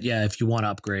 But yeah, if you want to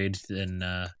upgrade, then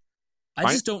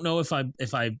I just don't know if I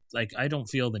like. I don't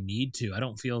feel the need to. I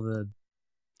don't feel the.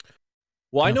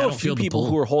 Well, I know a few people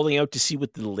who are holding out to see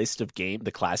what the list of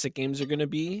the classic games are going to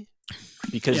be,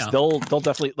 because they'll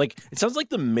definitely like. It sounds like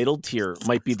the middle tier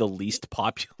might be the least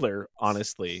popular,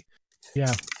 honestly.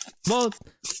 Yeah, well,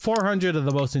 400 of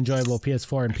the most enjoyable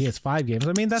PS4 and PS5 games.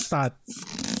 I mean, that's not.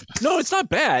 No, it's not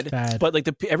bad. But like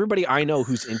everybody I know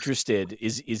who's interested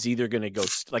is either going to go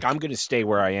like I'm going to stay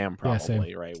where I am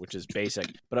probably, right, which is basic.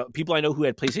 But people I know who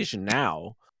had PlayStation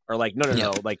Now are like,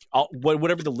 no, like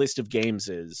whatever the list of games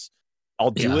is. I'll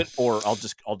do it, or I'll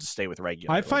just stay with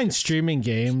regular. I find streaming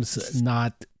games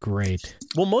not great.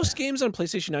 Well, most games on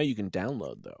PlayStation Now you can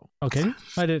download though. Okay,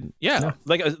 I didn't. Yeah,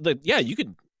 you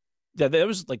could. That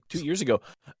was like 2 years ago.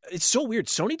 It's so weird.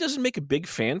 Sony doesn't make a big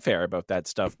fanfare about that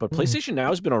stuff, but PlayStation Now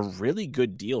has been a really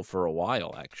good deal for a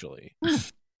while, actually.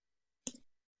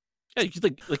 Yeah,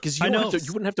 because you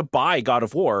wouldn't have to buy God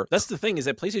of War. That's the thing, is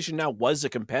that PlayStation Now was a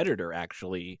competitor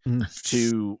actually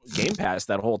to Game Pass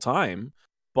that whole time.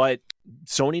 But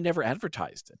Sony never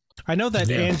advertised it. I know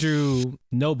that Andrew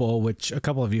Noble, which a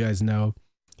couple of you guys know,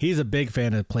 he's a big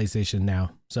fan of PlayStation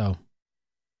Now. So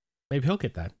maybe he'll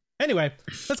get that. Anyway,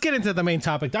 let's get into the main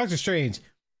topic. Doctor Strange,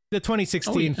 the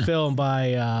 2016 film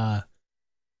by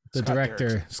the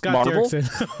director, Scott Derrickson.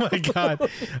 Oh my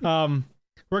God.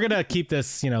 We're going to keep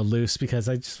this, loose because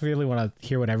I just really want to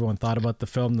hear what everyone thought about the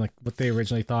film, like what they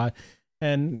originally thought.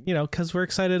 And, because we're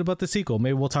excited about the sequel.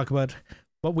 Maybe we'll talk about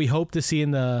what we hope to see in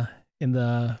the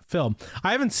film.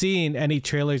 I haven't seen any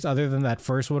trailers other than that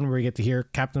first one where we get to hear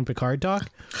Captain Picard talk.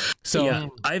 So yeah,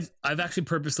 I've actually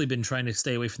purposely been trying to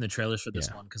stay away from the trailers for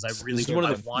this one because I really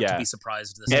want to be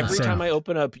surprised this Every time I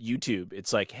open up YouTube,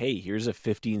 it's like, hey, here's a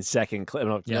 15-second clip. I'm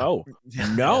like, no.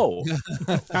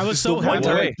 I was so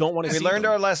happy. We learned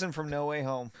our lesson from No Way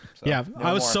Home. So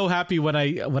I was so happy when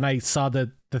I saw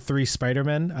the 3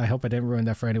 Spider-Men. I hope I didn't ruin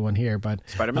that for anyone here, but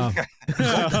Spider-Man,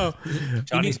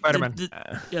 Johnny Spider-Man.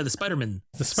 The Spider-Man.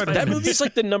 That movie's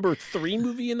like the number 3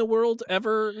 movie in the world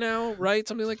ever now, right?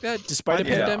 Something like that. Despite a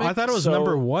pandemic, I thought it was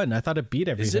number 1. I thought it beat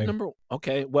everything. Is it number?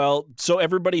 Okay, well, so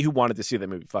everybody who wanted to see that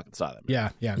movie fucking saw that movie.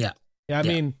 Yeah. I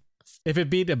mean, if it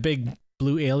beat a big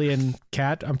blue alien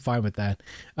cat, I'm fine with that.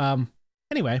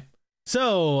 Anyway.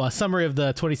 So, a summary of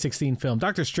the 2016 film.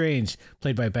 Doctor Strange,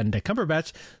 played by Benedict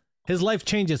Cumberbatch. His life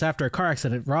changes after a car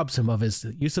accident robs him of his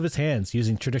use of his hands.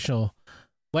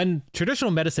 When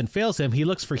traditional medicine fails him, he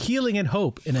looks for healing and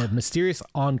hope in a mysterious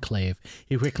enclave.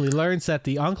 He quickly learns that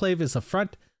the enclave is a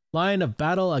front line of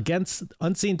battle against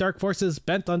unseen dark forces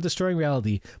bent on destroying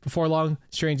reality. Before long,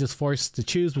 Strange is forced to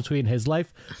choose between his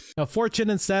life, a fortune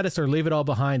and status, or leave it all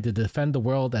behind to defend the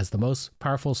world as the most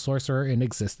powerful sorcerer in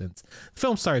existence. The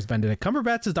film stars Benedict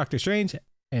Cumberbatch as Doctor Strange,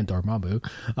 and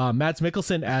Dormammu. Mads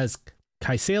Mikkelsen as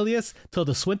Caecilius,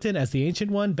 Tilda Swinton as the Ancient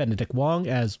One, Benedict Wong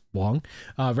as Wong,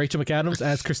 Rachel McAdams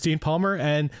as Christine Palmer,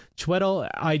 and Chiwetel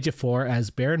Ejiofor as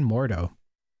Baron Mordo.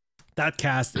 That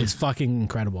cast is fucking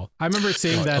incredible. I remember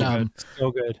seeing that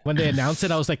so good. when they announced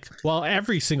it. I was like, well,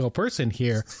 every single person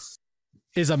here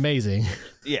is amazing.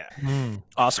 Yeah.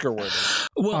 Oscar worthy.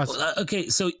 Well, okay,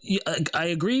 so I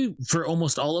agree for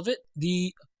almost all of it.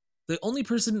 The only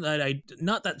person that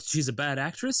not that she's a bad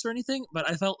actress or anything, but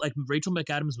I felt like Rachel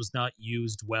McAdams was not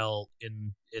used well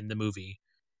in the movie.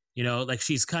 You know, like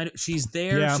she's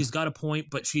there, Yeah. she's got a point,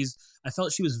 but I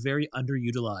felt she was very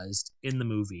underutilized in the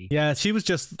movie. Yeah, she was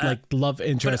just like love But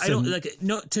interest. I don't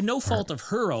in- to no fault of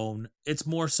her own. It's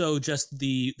more so just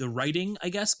the writing, I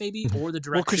guess, maybe, or the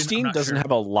direction. Well, Christine doesn't have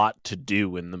a lot to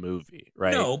do in the movie,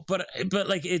 right? No, but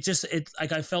like it's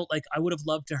like I felt like I would have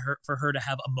loved for her to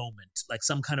have a moment, like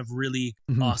some kind of really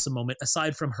awesome moment,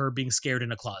 aside from her being scared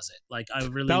in a closet. Like I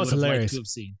really That was would have liked hilarious. to have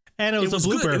seen. and it was a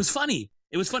blooper. good. It was funny.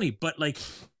 It was funny, but like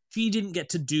she didn't get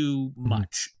to do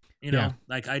much. You know, Yeah.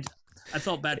 like I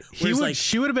felt bad.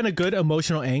 She would have been a good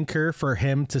emotional anchor for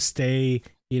him to stay,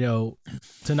 you know,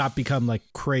 to not become like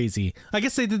crazy. I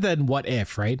guess they did that in What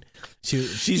If, right?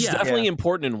 She's Yeah. definitely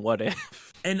important in What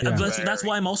If. And Yeah. that's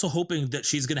why I'm also hoping that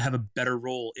she's going to have a better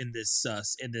role in this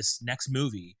next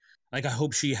movie. Like I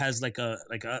hope she has like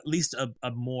at least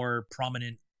a more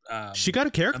prominent. She got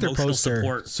a character emotional poster,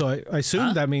 support. so I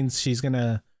assume that means she's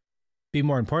gonna be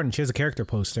more important. She has a character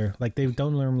poster. Like they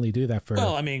don't normally do that for.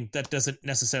 Well, I mean that doesn't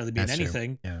necessarily mean That's true.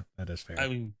 anything. Yeah, that is fair. I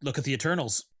mean, look at the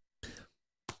Eternals.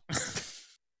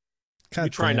 God We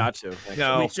try damn. not to.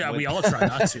 No. We all try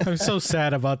not to. I'm so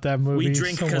sad about that movie. We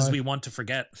drink so because much. we want to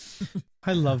forget.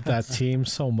 I love that team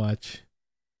so much.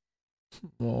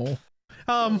 Oh.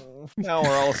 Now we're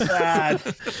all sad.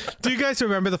 Do you guys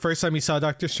remember the first time you saw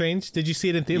Doctor Strange? Did you see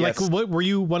it in theater? Yes. Like, what were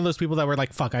you one of those people that were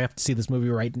like, "Fuck, I have to see this movie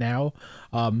right now"?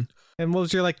 And what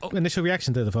was your initial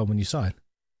reaction to the film when you saw it?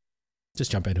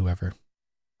 Just jump in, whoever.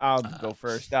 I'll go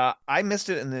first. I missed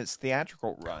it in its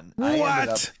theatrical run.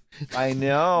 I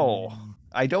know.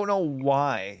 I don't know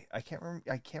why. I can't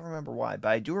remember why, but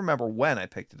I do remember when I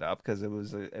picked it up because it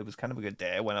was kind of a good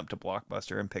day. I went up to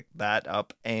Blockbuster and picked that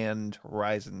up and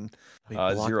Horizon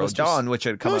Zero Dawn, which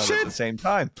had come out at the same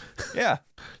time. Yeah,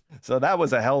 so that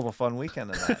was a hell of a fun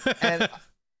weekend in that. And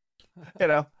you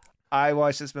know, I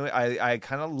watched this movie. I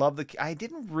kind of love I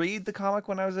didn't read the comic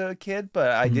when I was a kid,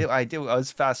 but I did. I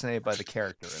was fascinated by the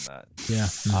character in that.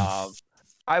 Yeah.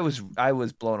 I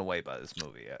was blown away by this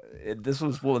movie. This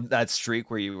was that streak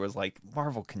where you was like,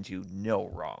 Marvel can do no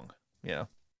wrong, you know.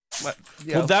 But,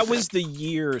 Well, that was the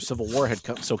year Civil War had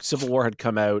come. So Civil War had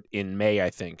come out in May,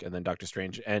 I think, and then Doctor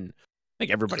Strange, and I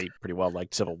think everybody pretty well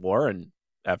liked Civil War. And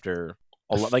after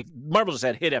like Marvel just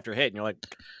had hit after hit, and you're like,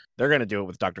 they're gonna do it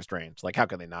with Doctor Strange. Like, how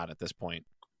can they not at this point?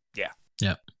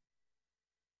 Yeah.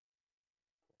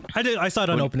 I saw it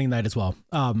on opening night as well.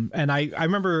 And I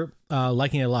remember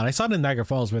liking it a lot. I saw it in Niagara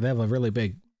Falls where they have a really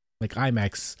big like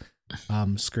IMAX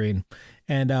screen.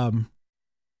 And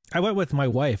I went with my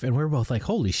wife and we were both like,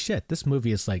 holy shit, this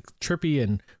movie is like trippy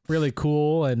and really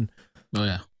cool. And Oh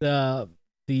yeah.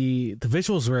 the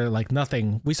visuals were like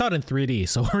nothing. We saw it in 3D,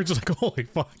 so we're just like, holy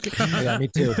fuck. Yeah, me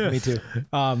too. Me too.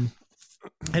 And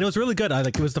it was really good.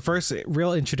 It was the first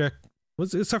real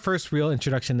it's our first real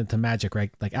introduction into magic, right?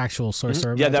 Like actual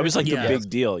sorcerer. Yeah, that magic. was like Yeah. the big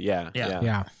deal. Yeah.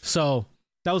 Yeah. So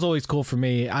that was always cool for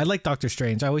me. I like Doctor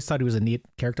Strange. I always thought he was a neat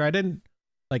character. I didn't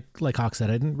like Hawk said,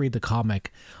 I didn't read the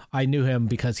comic. I knew him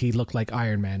because he looked like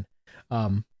Iron Man.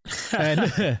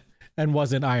 And and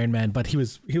wasn't Iron Man, but he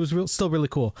was still really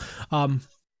cool. And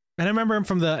I remember him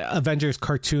from the Avengers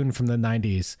cartoon from the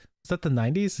 90s. Was that the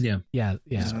 90s? Yeah. Yeah.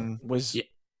 Was Yeah.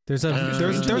 There's the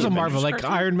a Marvel Avengers like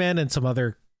cartoon? Iron Man and some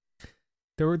other.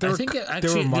 I think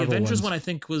actually the Marvel Avengers ones. one I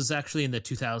think was actually in the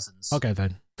 2000s. Okay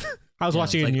then. I was Yeah,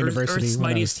 watching it in like university. Earth's when I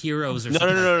was- Mightiest Heroes or no.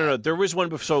 something. There was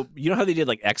one. So you know how they did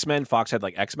like X-Men? Fox had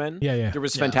like X-Men. Yeah. There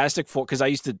was Yeah. Fantastic Four because I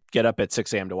used to get up at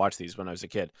 6 a.m. to watch these when I was a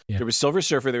kid. Yeah. There was Silver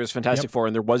Surfer, there was Fantastic Yep. Four,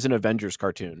 and there was an Avengers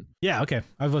cartoon. Yeah. Okay.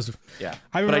 I was. Yeah,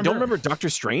 I but I don't remember Doctor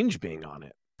Strange being on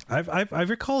it. I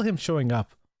recall him showing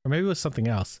up, or maybe it was something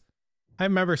else. I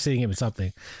remember seeing him in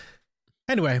something.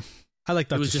 Anyway, I like It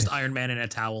Doctor was just Strange. Iron Man in a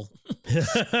towel.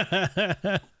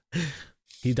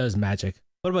 He does magic.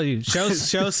 What about you? Show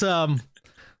us.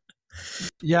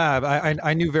 Yeah,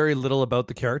 I knew very little about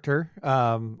the character.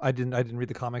 I didn't read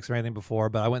the comics or anything before,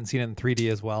 but I went and seen it in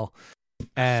 3D as well,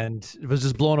 and was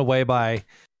just blown away by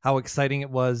how exciting it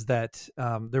was that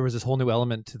there was this whole new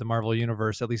element to the Marvel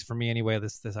universe, at least for me anyway.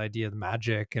 This idea of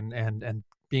magic and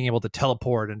being able to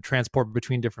teleport and transport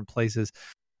between different places.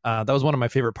 That was one of my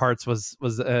favorite parts was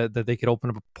that they could open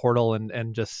up a portal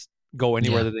and just go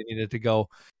anywhere that they needed to go.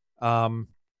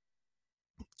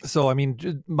 So I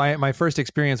mean, my first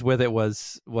experience with it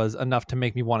was enough to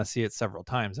make me want to see it several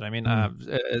times. And I mean,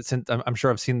 since I'm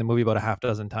sure I've seen the movie about a half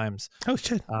dozen times. Oh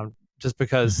shit! Just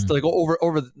because like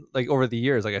over the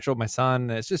years, like I showed my son.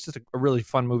 It's just a really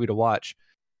fun movie to watch.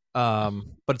 But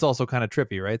it's also kind of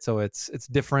trippy, right? So it's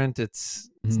different. It's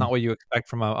not what you expect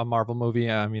from a Marvel movie.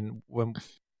 I mean,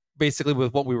 basically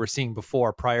with what we were seeing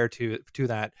before, prior to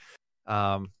that,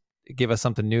 it gave us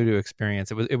something new to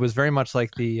experience. It was very much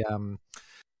like the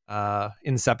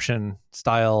Inception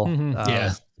style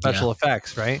special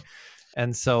effects, right?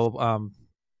 And so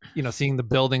seeing the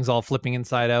buildings all flipping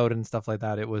inside out and stuff like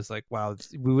that, it was like, wow,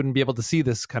 we wouldn't be able to see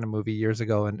this kind of movie years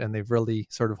ago, and they've really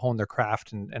sort of honed their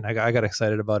craft, and I got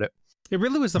excited about it. It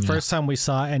really was the first time we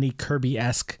saw any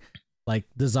Kirby-esque like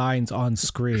designs on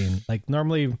screen. Like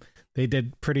normally they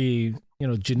did pretty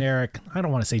generic. I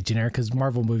don't want to say generic because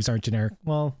Marvel movies aren't generic.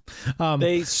 Well,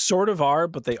 they sort of are,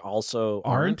 but they also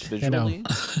aren't visually.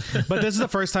 But this is the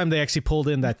first time they actually pulled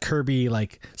in that Kirby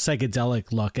like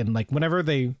psychedelic look, and like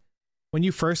when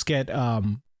you first get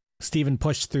Steven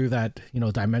pushed through that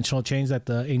dimensional change that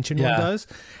the ancient one does,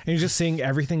 and you're just seeing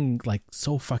everything like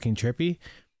so fucking trippy.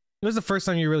 It was the first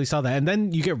time you really saw that, and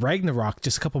then you get Ragnarok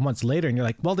just a couple months later, and you're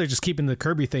like, well, they're just keeping the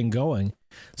Kirby thing going.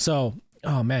 So.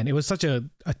 Oh man, it was such a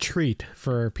treat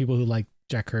for people who like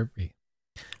Jack Kirby.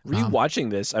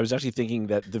 Rewatching this, I was actually thinking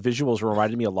that the visuals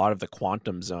reminded me a lot of the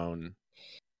Quantum Zone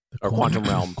or Quantum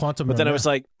Realm. But then I was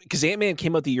like, because Ant-Man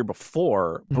came out the year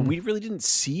before, but we really didn't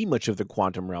see much of the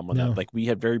Quantum Realm on that. Like we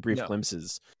had very brief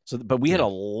glimpses. So, but we had a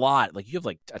lot. Like you have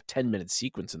like a 10-minute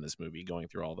sequence in this movie going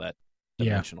through all that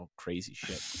dimensional crazy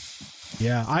shit.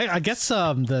 Yeah, I guess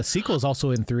the sequel is also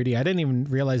in 3D. I didn't even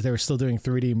realize they were still doing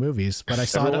 3D movies, but I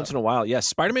saw it once in a while. Yeah,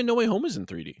 Spider-Man No Way Home is in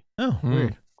 3D. Oh,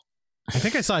 weird. I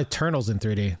think I saw Eternals in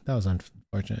 3D. That was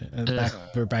unfortunate.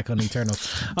 We're back on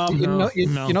Eternals. You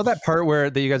know that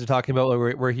part that you guys are talking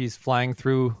about where he's flying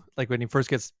through, like when he first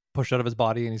gets pushed out of his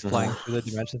body and he's flying through the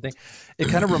dimension thing. It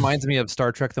kind of reminds me of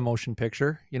Star Trek: The Motion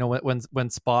Picture. When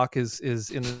Spock is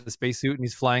in the spacesuit and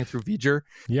he's flying through V'ger.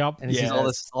 Yep. And he sees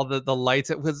all the lights.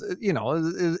 It was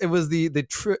it was the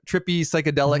trippy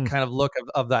psychedelic kind of look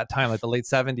of that time, like the late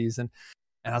 70s. And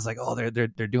I was like, oh, they're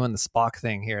doing the Spock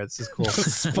thing here. This is cool.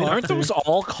 Aren't those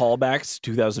all callbacks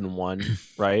to 2001?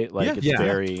 Right? Like it's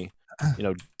very,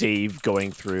 Dave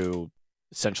going through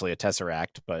essentially a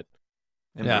Tesseract, but.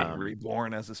 And being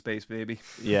reborn as a space baby.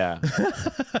 Yeah.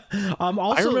 Also,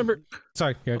 I remember.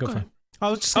 Sorry, go for it. I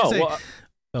was just gonna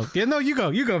say. No, you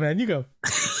go, man, you go.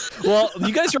 Well,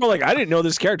 you guys are all like, I didn't know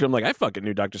this character. I'm like, I fucking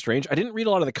knew Doctor Strange. I didn't read a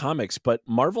lot of the comics, but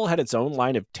Marvel had its own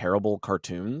line of terrible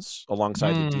cartoons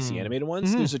alongside the DC animated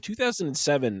ones. There's a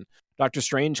 2007 Doctor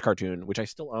Strange cartoon, which I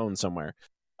still own somewhere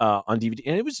on DVD,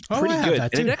 and it was pretty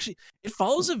good. And it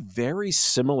follows a very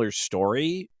similar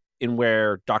story. In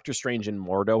where Doctor Strange and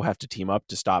Mordo have to team up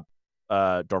to stop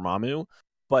Dormammu,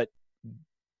 but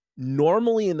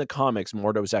normally in the comics,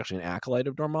 Mordo is actually an acolyte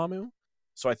of Dormammu.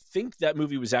 So I think that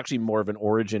movie was actually more of an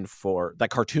origin for that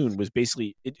cartoon. Was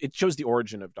basically it shows the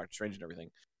origin of Doctor Strange and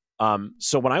everything.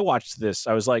 So when I watched this,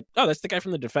 I was like, oh, that's the guy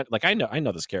from the Defense. Like I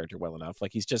know this character well enough.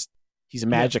 Like he's a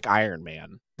magic Iron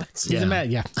Man.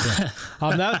 That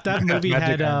movie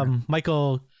had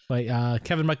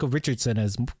Kevin Michael Richardson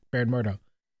as Baron Mordo.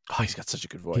 Oh, he's got such a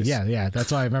good voice. Yeah,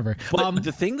 that's why I remember. But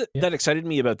the thing that excited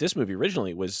me about this movie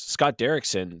originally was Scott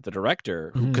Derrickson, the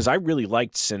director, because I really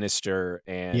liked Sinister,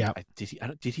 and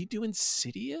did he do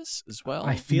Insidious as well?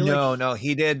 I feel no,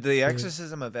 he did The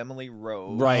Exorcism of Emily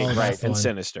Rose, right, and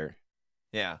Sinister.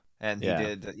 Yeah, and he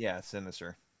did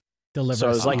Sinister. Deliverance. So I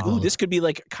was like, ooh, this could be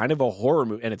like kind of a horror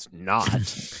movie, and it's not.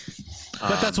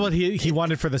 But that's what he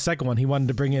wanted for the second one. He wanted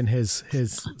to bring in his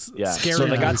scary. So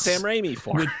they got Sam Raimi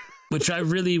for it. Which I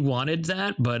really wanted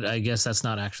that, but I guess that's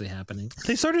not actually happening.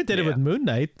 They sort of did it with Moon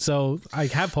Knight, so I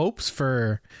have hopes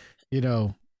for,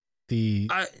 the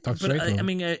Doctor Strange. I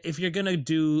mean, if you're gonna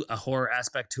do a horror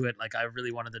aspect to it, like I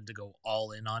really wanted them to go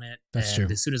all in on it. That's true.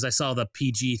 As soon as I saw the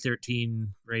PG-13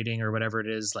 rating or whatever it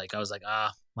is, like I was like,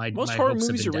 most horror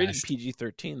movies are rated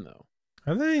PG-13 though.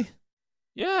 Are they?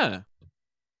 Yeah.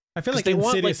 I feel like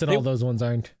Insidious and all those ones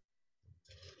aren't.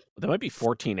 They might be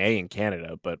 14A in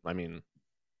Canada, but I mean.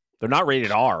 They're not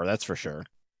rated R, that's for sure.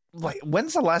 Like,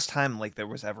 when's the last time there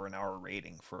was ever an R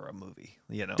rating for a movie?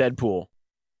 Deadpool.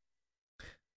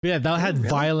 Yeah, that had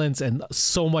violence and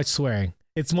so much swearing.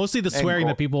 It's mostly the swearing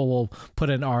that people will put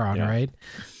an R on, right?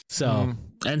 So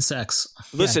and sex.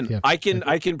 Listen, yeah. I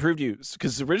can prove to you,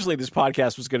 because originally this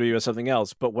podcast was going to be about something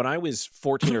else, but when I was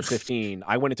 14 or 15,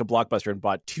 I went into Blockbuster and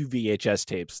bought 2 VHS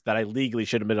tapes that I legally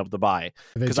should have been able to buy,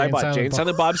 because I bought Jay and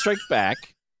Silent Bob Strike Back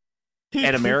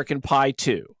and American Pie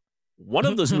 2. One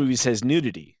of those movies has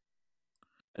nudity,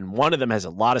 and one of them has a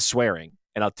lot of swearing,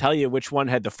 and I'll tell you which one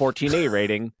had the 14A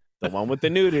rating. The one with the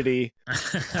nudity,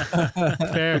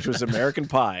 which was American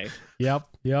Pie. Yep.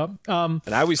 And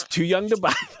I was too young to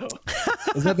buy them.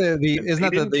 Isn't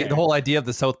that the whole idea of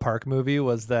the South Park movie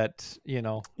was that,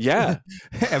 Yeah.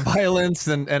 and violence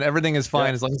and everything is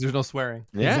fine as long as there's no swearing.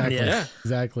 Yeah.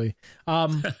 Exactly.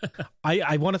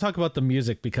 I want to talk about the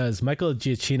music because Michael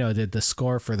Giacchino did the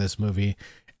score for this movie,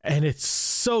 and it's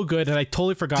so good, and I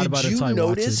totally forgot about it until I watched it. Did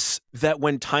you notice that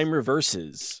when time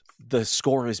reverses, the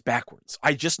score is backwards?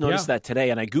 I just noticed that today,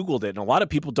 and I Googled it, and a lot of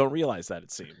people don't realize that,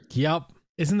 it seems. Yep.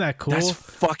 Isn't that cool? That's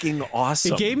fucking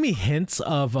awesome. It gave me hints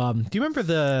of, do you remember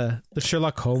the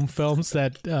Sherlock Holmes films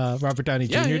that Robert Downey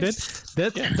Jr. did?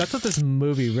 That's what this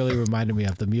movie really reminded me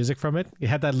of, the music from it. It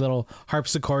had that little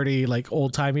harpsichordy, like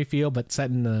old-timey feel, but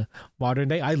set in the modern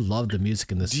day. I love the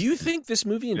music in this. Do you think this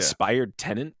movie inspired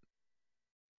Tenet?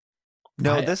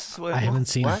 No, I haven't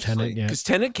seen Tenet yet. Because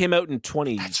Tenet came out in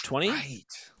 2020. Right.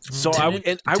 So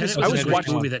Tenet I was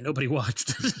watching a movie that nobody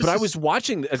watched. but I was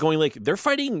watching, going like, they're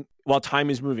fighting while time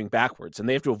is moving backwards, and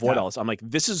they have to avoid all this. I'm like,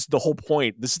 this is the whole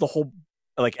point. This is the whole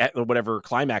whatever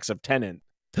climax of Tenet.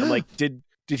 I'm like, did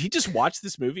he just watch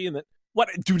this movie and then what?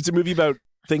 Dude, it's a movie about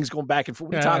things going back and forth.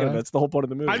 What are you talking about? It's the whole point of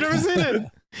the movie. I've never seen it.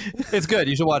 It's good.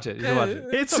 You should watch it.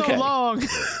 It's so long.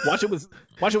 Watch it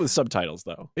with subtitles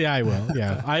though. Yeah, I will.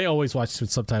 Yeah, I always watch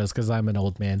with subtitles because I'm an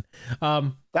old man.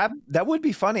 That would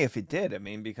be funny if it did. I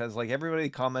mean, because like everybody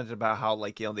commented about how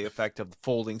the effect of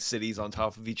folding cities on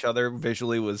top of each other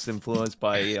visually was influenced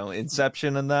by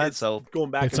Inception and that. So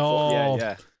going back it's and all forth.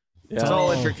 Yeah. It's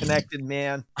all interconnected,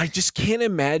 man. I just can't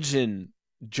imagine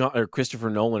Christopher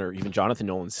Nolan or even Jonathan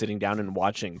Nolan sitting down and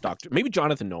watching maybe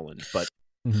Jonathan Nolan, but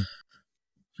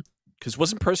because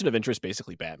wasn't Person of Interest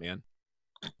basically Batman?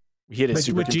 He had a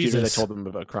supercomputer Jesus. that told him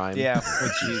about crime. Yeah,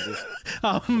 with Jesus.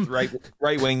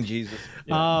 Right wing Jesus.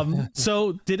 Yeah.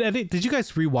 So did you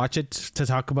guys rewatch it to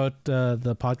talk about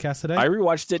the podcast today? I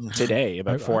rewatched it today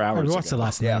about 4 hours ago. I watched it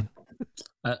last night.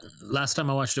 Last time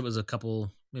I watched it was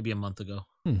maybe a month ago.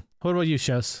 What about you,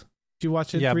 Shos? Did you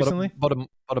watch it Yeah, recently? about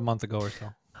a month ago or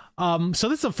so. So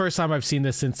this is the first time I've seen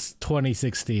this since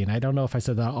 2016. I don't know if I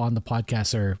said that on the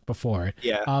podcast or before.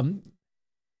 Yeah.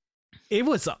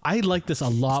 I like this a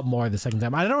lot more the second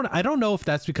time. I don't know if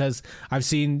that's because I've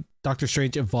seen Doctor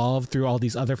Strange evolve through all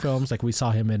these other films. Like we saw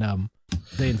him in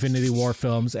the Infinity War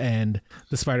films and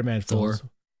the Spider-Man films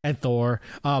and Thor.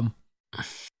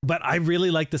 But I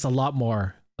really like this a lot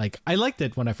more. Like I liked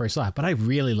it when I first saw it, but I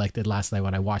really liked it last night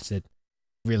when I watched it.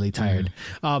 Really tired.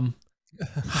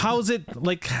 How's it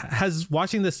like? Has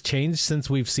watching this changed since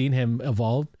we've seen him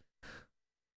evolve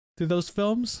through those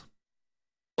films?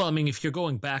 Well, I mean, if you're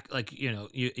going back, like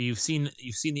you've seen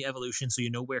the evolution, so you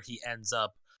know where he ends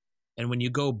up, and when you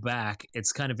go back,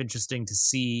 it's kind of interesting to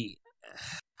see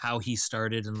how he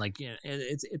started, and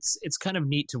it's kind of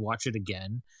neat to watch it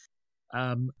again.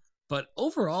 But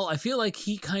overall, I feel like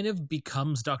he kind of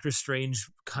becomes Doctor Strange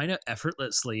kind of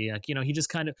effortlessly. Like, he just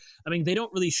kind of, I mean, they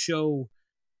don't really show,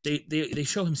 they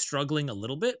show him struggling a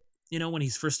little bit, when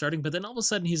he's first starting, but then all of a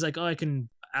sudden he's like, oh, I can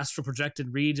astral project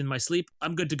and read in my sleep.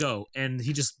 I'm good to go. And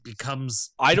he just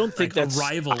becomes, I don't think that's a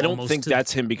rival. I don't think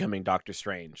that's him becoming Doctor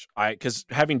Strange. Because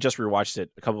having just rewatched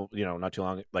it a couple, not too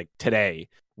long, like today,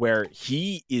 where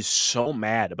he is so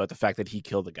mad about the fact that he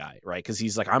killed the guy, right? Because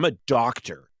he's like, I'm a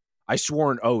doctor. I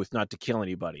swore an oath not to kill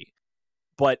anybody.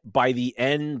 But by the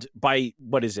end,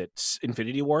 what is it,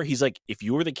 Infinity War, he's like, if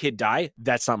you or the kid die,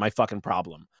 that's not my fucking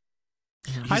problem.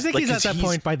 I think he's at that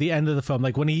point by the end of the film.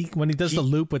 Like when he does the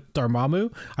loop with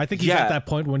Dormammu, I think he's at that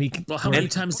point when he. Well, how many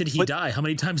times did he die? How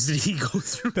many times did he go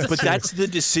through that? But that's the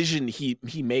decision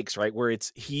he makes, right? Where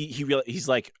it's he's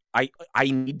like, I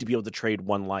need to be able to trade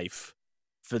one life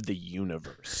for the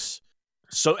universe.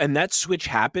 So, and that switch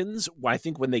happens, I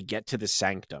think, when they get to the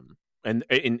Sanctum and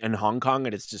in Hong Kong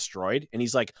and it's destroyed. And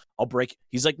he's like,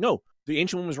 he's like, no, the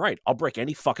Ancient One was right. I'll break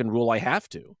any fucking rule I have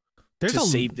to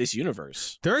save this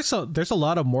universe. There's a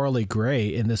lot of morally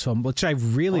gray in this film, which I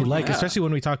really like, especially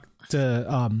when we talk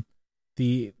to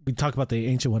we talk about the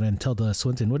Ancient One and Tilda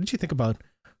Swinton. What did you think about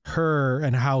her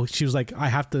and how she was like, I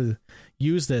have to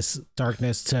use this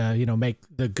darkness to, make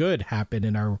the good happen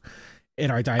in our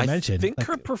dimension? I think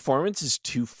her performance is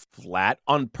too flat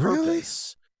on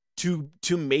purpose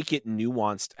to make it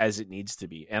nuanced as it needs to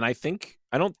be. And I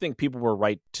don't think people were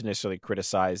right to necessarily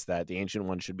criticize that the Ancient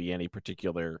One should be any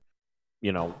particular,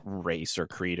 race or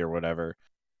creed or whatever.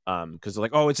 Because they're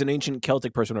like, oh, it's an ancient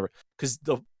Celtic person, or whatever. Because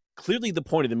clearly the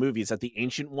point of the movie is that the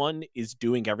Ancient One is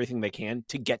doing everything they can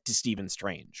to get to Stephen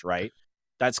Strange, right?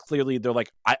 That's clearly, they're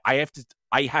like, I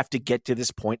have to get to this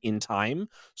point in time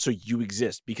so you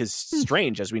exist, because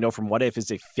Strange, as we know from What If, is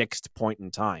a fixed point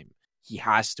in time. He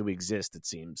has to exist, it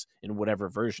seems, in whatever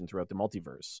version throughout the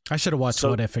multiverse. I should have watched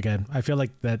What If again. I feel like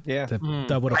that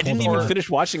that would have. I didn't even finish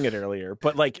watching it earlier,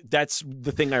 but like that's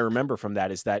the thing I remember from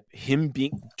that, is that him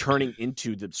turning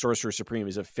into the Sorcerer Supreme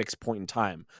is a fixed point in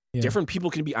time. Yeah. Different people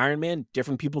can be Iron Man,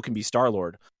 different people can be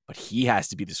Star-Lord, but he has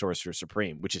to be the Sorcerer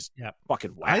Supreme, which is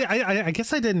fucking whack. I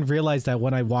guess I didn't realize that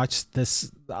when I watched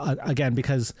this again,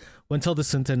 because when Tilda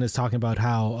Swinton is talking about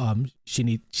how she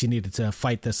needed to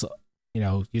fight this,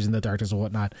 using the darkness and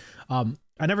whatnot.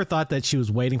 I never thought that she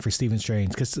was waiting for Stephen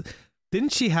Strange, because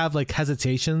didn't she have like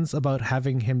hesitations about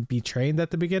having him be trained at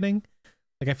the beginning?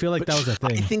 Like, I feel like that was a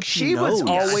thing. I think she was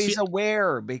always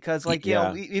aware, because like,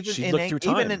 even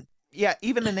in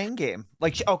Endgame,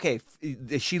 like,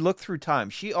 she looked through time.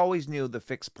 She always knew the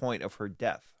fixed point of her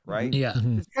death, right? Yeah.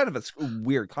 It's kind of a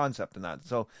weird concept in that.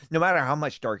 So no matter how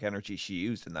much dark energy she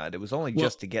used in that, it was only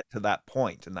just to get to that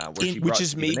point in that, which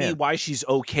is maybe why she's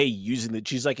okay using it.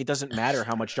 She's like, it doesn't matter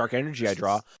how much dark energy I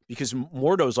draw, because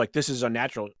Mordo's like, this is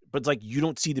unnatural, but it's like, you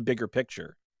don't see the bigger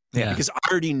picture. Yeah. Because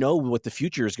I already know what the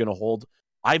future is going to hold.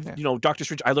 Doctor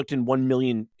Strange, I looked in 1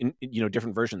 million,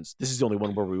 different versions. This is the only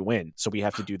one where we win. So we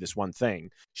have to do this one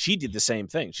thing. She did the same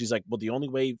thing. She's like, well, the only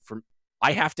way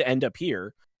I have to end up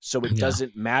here. So it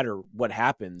doesn't matter what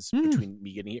happens between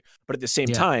me getting here. But at the same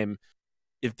time,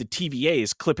 if the TVA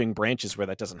is clipping branches where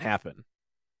that doesn't happen.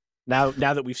 Now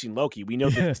that we've seen Loki, we know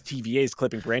that the TVA is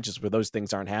clipping branches where those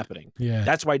things aren't happening. Yeah.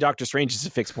 That's why Doctor Strange is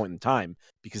a fixed point in time,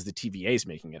 because the TVA is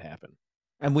making it happen.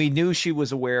 And we knew she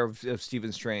was aware of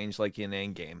Stephen Strange, like in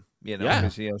Endgame,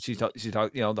 because she talked,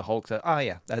 the Hulk said, "Oh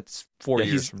yeah, that's 4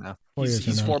 years from now."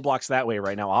 He's 4 blocks that way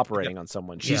right now, operating on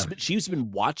someone. She's been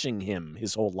watching him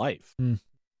his whole life. Which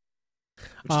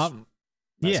is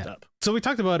messed up. So we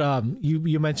talked about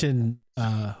you mentioned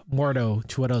Mordo,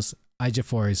 Chiwetel's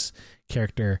Ejiofor's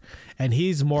character, and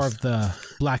he's more of the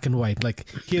black and white. Like,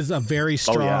 he has a very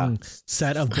strong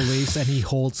set of beliefs, and he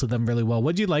holds to them really well.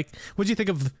 What'd you think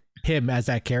of him as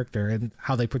that character and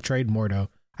how they portrayed Mordo?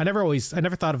 I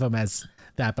never thought of him as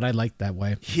that, but I liked that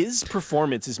way. His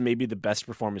performance is maybe the best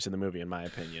performance in the movie, in my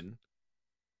opinion.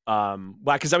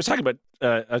 Because I was talking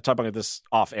about this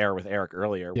off air with Eric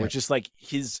earlier, where just like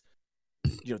his,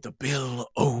 the bill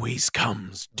always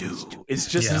comes due. It's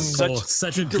just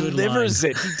such a good delivers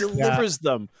line. He delivers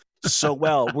them so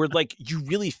well. Where like you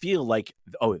really feel like,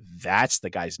 oh, that's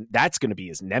going to be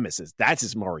his nemesis. That's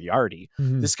his Moriarty.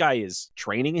 Mm-hmm. This guy is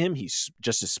training him. He's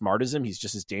just as smart as him. He's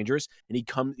just as dangerous. And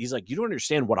he's like, you don't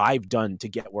understand what I've done to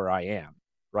get where I am.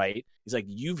 Right? He's like,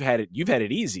 you've had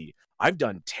it easy. I've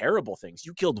done terrible things.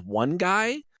 You killed one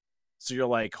guy. So you're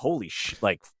like, holy shit,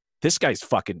 like, this guy's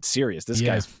fucking serious.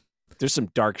 There's some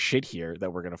dark shit here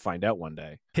that we're going to find out one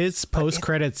day. His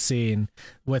post-credits scene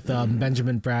with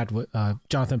Benjamin Bratt, with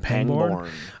Jonathan Pangborn,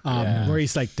 where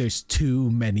he's like, there's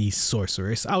too many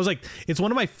sorcerers. I was like, it's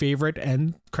one of my favorite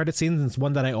end credit scenes, and it's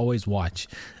one that I always watch,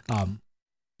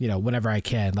 whenever I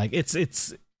can. Like,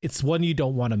 it's one you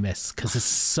don't want to miss, because it's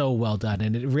so well done,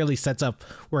 and it really sets up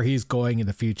where he's going in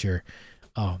the future.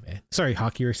 Oh, man. Sorry,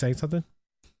 Hawk, you were saying something?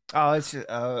 Oh, it's just,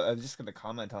 I was just going to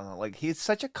comment on it. Like, he's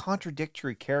such a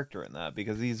contradictory character in that,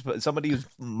 because he's somebody whose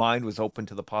mind was open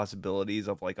to the possibilities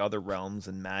of like other realms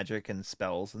and magic and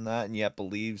spells and that, and yet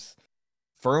believes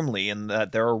firmly in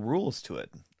that there are rules to it,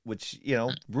 which,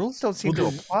 rules don't seem to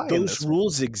apply. Those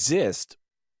rules exist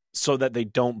so that they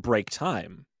don't break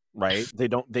time, right? They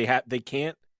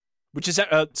can't, which is so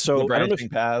the I don't know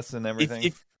if pass and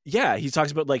everything. He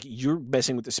talks about like, you're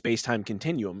messing with the space-time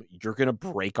continuum. You're going to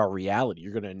break our reality.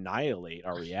 You're going to annihilate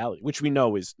our reality, which we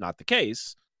know is not the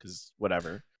case, because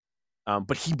whatever.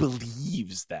 But he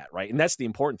believes that, right? And that's the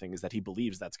important thing, is that he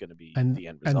believes that's going to be the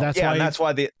end result. And that's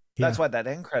why that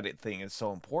end credit thing is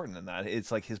so important in that.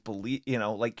 It's like his belief,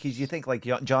 like, because you think like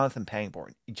Jonathan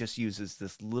Pangborn, he just uses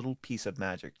this little piece of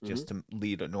magic just to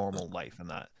lead a normal life in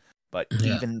that. But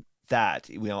even that,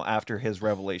 after his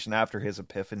revelation, after his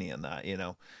epiphany and that,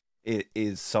 it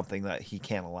is something that he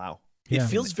can't allow. It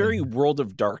feels very World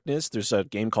of Darkness. There's a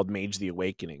game called Mage the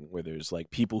Awakening, where there's like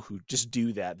people who just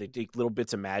do that. They take little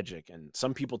bits of magic, and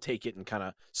some people take it and kind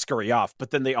of scurry off,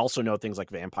 but then they also know things like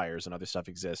vampires and other stuff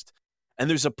exist. And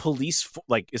there's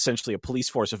essentially a police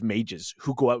force of mages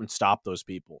who go out and stop those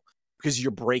people, because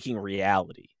you're breaking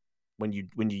reality. when you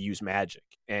use magic,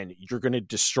 and you're going to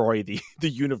destroy the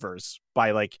universe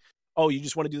by like, oh, you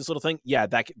just want to do this little thing. Yeah,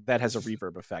 that has a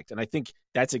reverb effect, and I think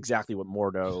that's exactly what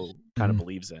Mordo kind of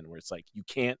believes in, where it's like you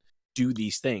can't do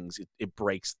these things. It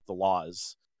breaks the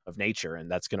laws of nature,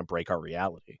 and that's going to break our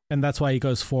reality. And that's why he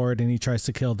goes forward and he tries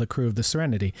to kill the crew of the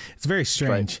Serenity. It's very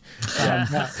strange.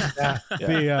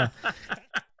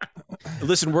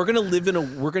 Listen, we're going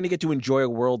to get to enjoy a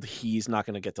world he's not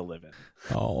going to get to live in.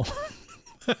 Oh.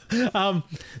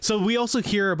 So we also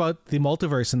hear about the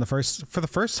multiverse for the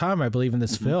first time, I believe, in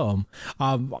this film.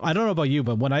 I don't know about you,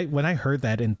 but when I heard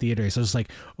that in theaters, I was like,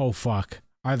 oh fuck,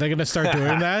 are they going to start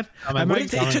doing that?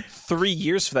 It took 3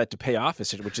 years for that to pay off,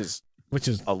 which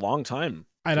is a long time.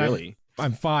 Really,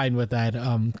 I'm fine with that.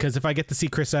 Because if I get to see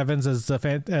Chris Evans as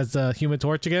a Human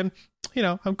Torch again,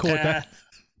 I'm cool with that.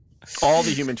 All the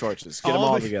Human Torches, get them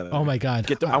all together. Oh my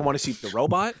god! I want to see the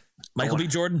robot. Michael B.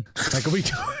 Jordan.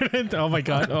 Oh my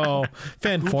god! Oh,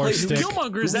 Fan Stick.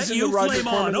 Killmonger, is that you? Flame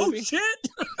on! Oh shit!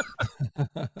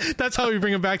 That's how we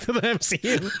bring him back to the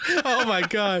MCU. Oh my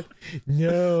god!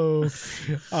 No.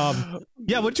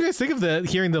 Yeah, what do you guys think of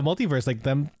hearing the multiverse, like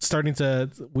them starting to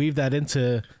weave that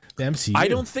into the MCU? I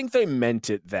don't think they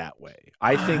meant it that way.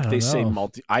 I think they say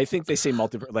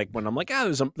multiverse. Like when I'm like,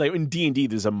 there's like in D&D,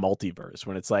 there's a multiverse.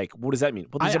 When it's like, what does that mean?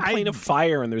 Well, there's a plane of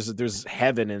fire and there's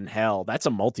heaven and hell. That's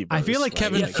a multiverse. I feel like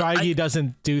Kevin Feige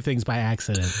doesn't do things by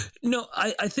accident. No,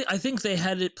 I think they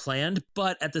had it planned,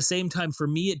 but at the same time, for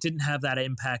me, it didn't have that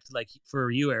impact like for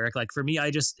you, Eric. Like for me,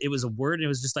 it was a word, and it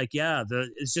was just like,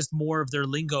 it's just more of their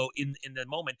lingo in the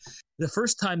moment. The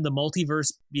first time the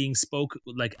multiverse being spoke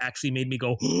like actually made me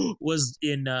go was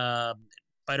in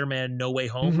Spider-Man No Way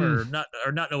Home, or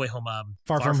not No Way Home,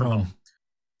 Far From Home.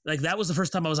 Like that was the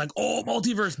first time I was like, oh,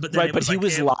 multiverse. But then he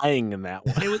was lying in that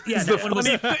one.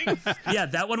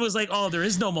 That one was like, oh, there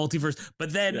is no multiverse.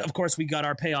 But then of course we got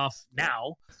our payoff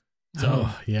now. So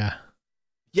yeah,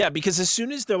 because as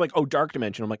soon as they're like, oh, Dark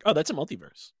Dimension, I'm like, oh, that's a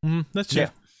multiverse. That's true.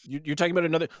 Yeah. You're talking about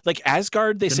another, like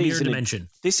Asgard. They say is dimension.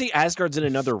 They say Asgard's in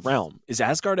another realm. Is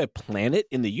Asgard a planet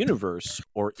in the universe,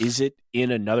 or is it in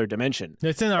another dimension?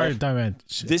 It's in our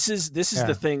dimension. This is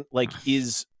the thing. Like,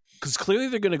 because clearly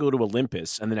they're going to go to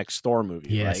Olympus in the next Thor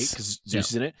movie, right? Because Zeus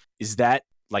is in it. Is that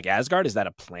like Asgard? Is that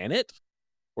a planet,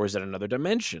 or is that another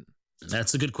dimension?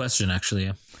 That's a good question, actually.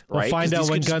 Yeah. We'll find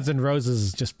out when Guns N' Roses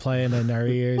is just playing in our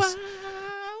ears.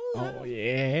 Oh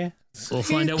yeah. We'll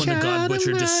find out when the God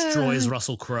Butcher destroys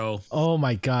Russell Crowe. Oh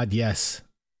my god, yes.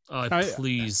 Oh,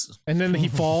 please. And then he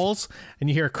falls, and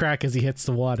you hear a crack as he hits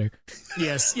the water.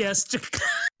 Yes.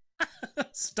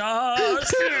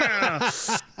 Stars.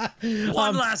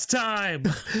 One last time.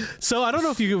 So I don't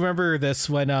know if you remember this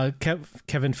when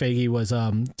Kevin Feige was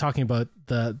talking about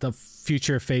the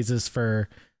future phases for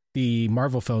the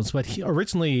Marvel films, but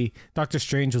originally Doctor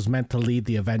Strange was meant to lead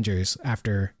the Avengers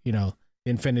after,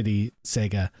 Infinity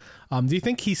Saga. Do you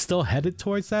think he's still headed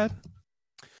towards that?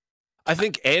 I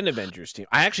think an Avengers team.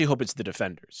 I actually hope it's the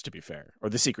Defenders, to be fair, or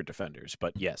the Secret Defenders.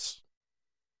 But yes,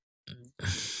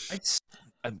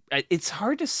 it's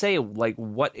hard to say like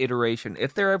what iteration,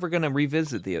 if they're ever going to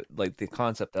revisit the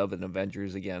concept of an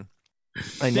Avengers again.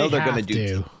 I know they're going to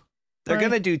do. They're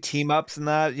going to do team ups and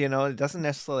that. It doesn't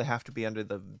necessarily have to be under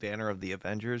the banner of the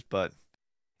Avengers, but.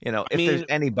 If there's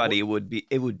anybody, it would be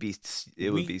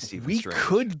Stephen Strange. We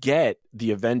could get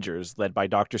the Avengers led by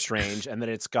Doctor Strange, and then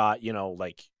it's got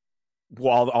like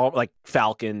all like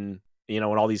Falcon, and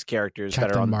all these characters Captain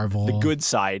that are on Marvel. The good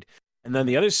side, and then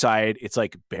the other side, it's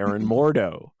like Baron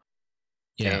Mordo,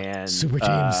 and Super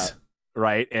James,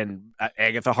 right, and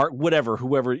Agatha Hart, whoever,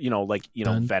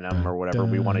 Venom or whatever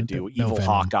we want to do, Evil Venom.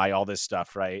 Hawkeye, all this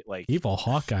stuff, right? Like Evil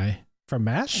Hawkeye from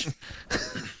MASH.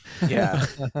 Yeah.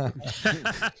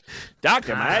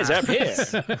 Doctor, my eyes up here.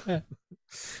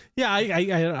 Yeah, I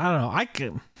don't know.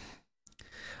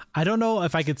 I don't know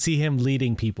if I could see him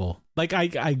leading people. Like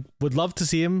I would love to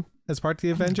see him as part of the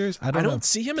Avengers. I don't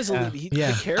see him as a leader.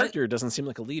 The character doesn't seem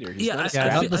like a leader. He's not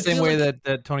the same way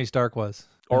that Tony Stark was.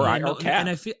 Or Cap. And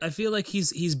I feel like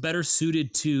he's better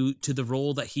suited to the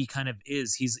role that he kind of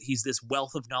is. He's this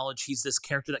wealth of knowledge. He's this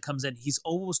character that comes in. He's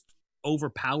almost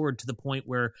overpowered to the point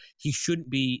where he shouldn't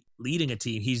be leading a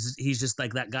team. He's just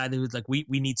like that guy who's like, we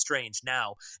need Strange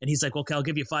now, and he's like, okay, I'll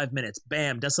give you 5 minutes.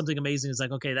 Bam, does something amazing. He's like,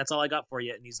 okay, that's all I got for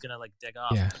you, and he's gonna like dig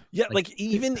off. Yeah. Like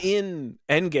even in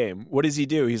Endgame, what does he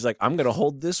do? He's like, I'm gonna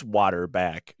hold this water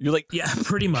back. You're like, yeah,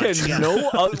 pretty much. It's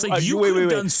like you could have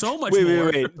done so much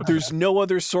more. Wait. There's no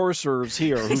other sorcerers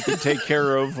here who can take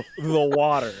care of the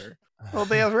water. Well,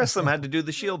 the rest of them had to do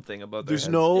the shield thing about their heads.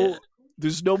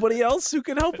 There's nobody else who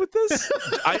can help with this?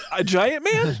 A giant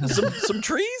man? Some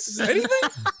trees? Anything?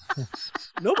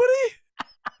 Nobody?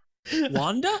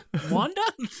 Wanda?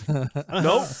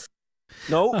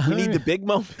 No, we need the big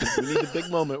moment. We need the big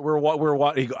moment. We're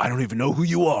I don't even know who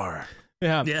you are.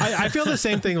 Yeah, Yeah. I feel the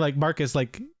same thing. Like Marcus,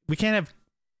 like we can't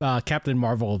have Captain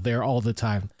Marvel there all the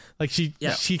time. Like she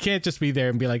can't just be there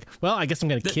and be like, well, I guess I'm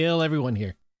gonna kill everyone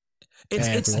here.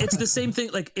 It's the same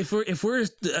thing. Like if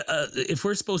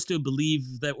we're supposed to believe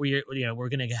that we're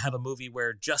gonna have a movie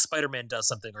where just Spider-Man does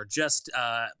something or just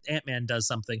Ant-Man does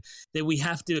something, then we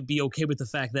have to be okay with the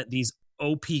fact that these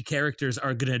OP characters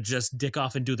are gonna just dick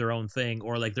off and do their own thing,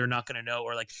 or like they're not gonna know,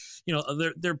 or like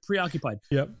they're preoccupied.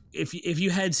 Yep. If you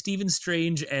had Stephen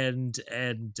Strange and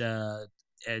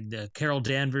Carol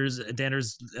Danvers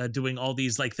doing all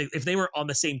these like if they were on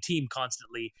the same team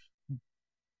constantly,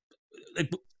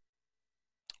 like.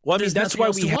 Well, I mean, that's why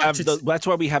we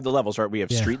have the levels, right? We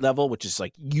have Yeah. street level, which is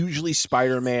like usually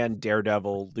Spider-Man,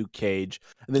 Daredevil, Luke Cage,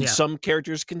 and then some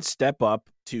characters can step up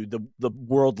to the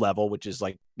world level, which is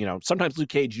like, sometimes Luke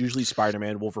Cage, usually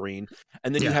Spider-Man, Wolverine,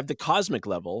 and then you have the cosmic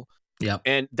level. Yeah.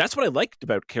 And that's what I liked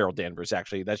about Carol Danvers,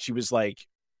 actually, that she was like,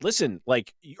 listen,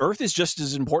 like Earth is just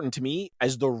as important to me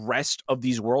as the rest of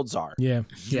these worlds are. Yeah.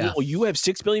 Yeah. You have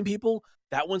 6 billion people.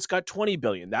 That one's got 20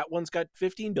 billion. That one's got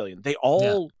 15 billion. They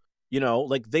all...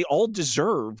 they all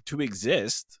deserve to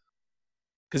exist.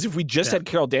 Because if we just had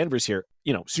Carol Danvers here,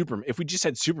 Superman. If we just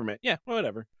had Superman,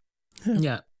 whatever.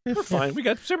 Yeah, we're fine. We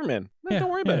got Superman. Don't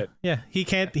worry about it. Yeah, he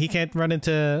can't run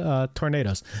into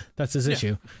tornadoes. That's his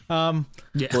issue. Well,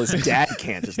 his dad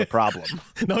can't is the problem.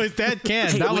 No, his dad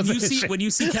can. Hey, that when you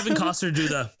see Kevin Costner do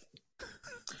the,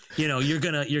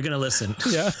 you're gonna listen.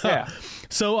 Yeah.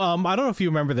 So I don't know if you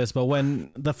remember this, but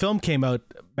when the film came out,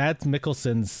 Mads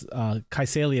Mikkelsen's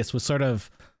Kaecilius was sort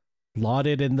of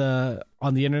lauded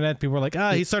on the internet. People were like,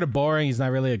 he's sort of boring. He's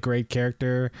not really a great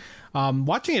character.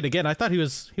 Watching it again, I thought he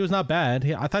was not bad.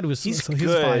 I thought he's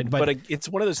good, fine. But it's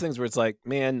one of those things where it's like,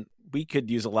 man, we could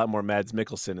use a lot more Mads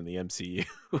Mikkelsen in the MCU.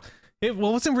 It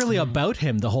wasn't really about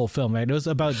him the whole film, right? It was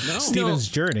about Steven's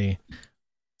journey.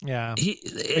 Yeah,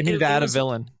 they need to add a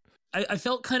villain. I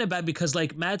felt kind of bad because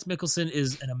like Mads Mikkelsen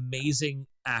is an amazing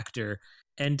actor,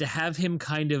 and to have him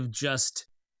kind of just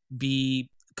be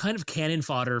kind of cannon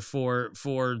fodder for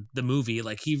the movie,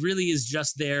 like he really is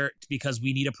just there because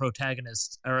we need a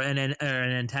protagonist or an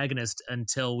antagonist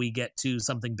until we get to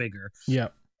something bigger. Yeah,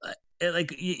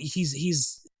 like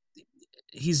he's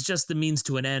just the means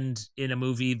to an end in a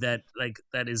movie that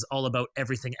is all about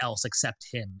everything else except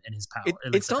him and his power.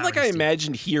 It's not like I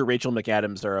imagined here Rachel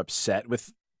McAdams are upset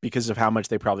with because of how much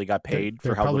they probably got paid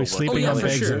for how probably little sleeping on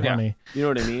bags of money. You know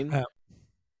what I mean?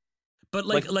 But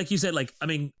like you said, like I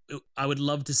mean, I would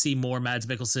love to see more Mads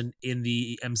Mikkelsen in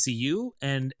the MCU,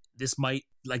 and this might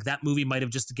that movie might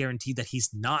have just guaranteed that he's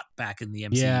not back in the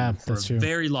MCU for a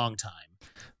very long time.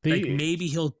 Maybe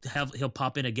he'll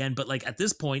pop in again, but like at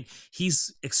this point,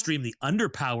 he's extremely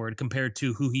underpowered compared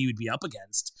to who he would be up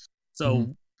against.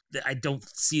 So I don't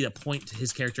see the point to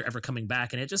his character ever coming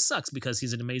back, and it just sucks because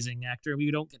he's an amazing actor and we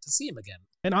don't get to see him again.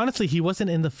 And honestly, he wasn't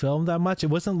in the film that much. It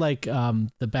wasn't like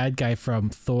the bad guy from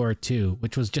Thor 2,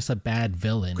 which was just a bad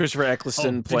villain. Christopher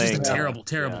Eccleston playing just a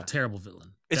terrible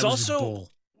villain. It's also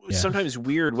sometimes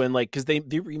weird when because they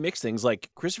remix things like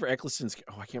Christopher Eccleston's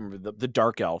I can't remember the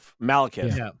Dark Elf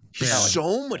Malekith. He's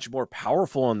so much more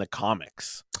powerful in the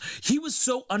comics. He was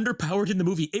so underpowered in the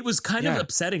movie. It was kind of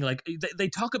upsetting. Like they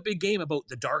talk a big game about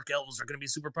the Dark Elves are going to be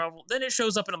super powerful. Then it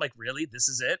shows up and I'm like, really? This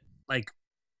is it? Like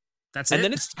that's it? And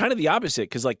then it's kind of the opposite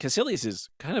because like Kaecilius is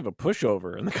kind of a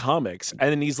pushover in the comics,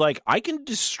 and then he's like, I can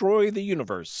destroy the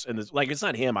universe, and it's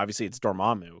not him. Obviously, it's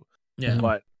Dormammu. Yeah,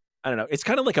 but. I don't know. It's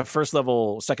kind of like a first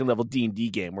level, second level D&D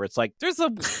game where it's like there's a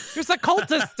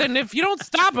cultist, and if you don't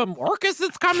stop him, Orcus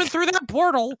is coming through that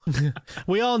portal.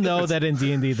 We all know that in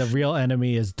D&D the real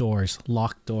enemy is doors,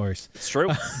 locked doors. It's true.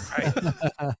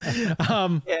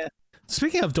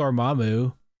 Speaking of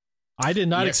Dormammu, I did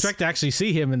not expect to actually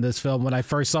see him in this film when I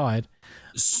first saw it.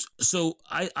 So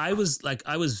I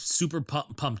was super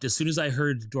pumped as soon as I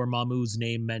heard Dormammu's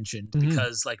name mentioned,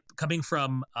 because like coming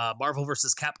from Marvel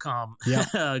vs. Capcom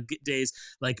days,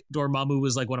 like Dormammu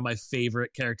was like one of my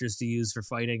favorite characters to use for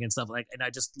fighting and stuff and I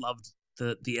just loved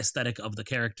the aesthetic of the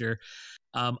character.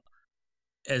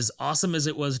 As awesome as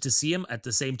it was to see him, at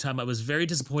the same time I was very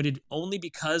disappointed only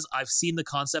because I've seen the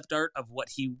concept art of what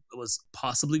he was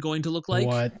possibly going to look like.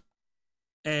 What?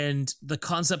 And the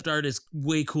concept art is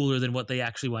way cooler than what they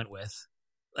actually went with.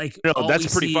 Like, no,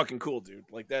 that's pretty fucking cool, dude.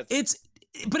 Like but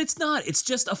it's not. It's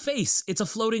just a face. It's a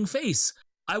floating face.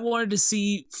 I wanted to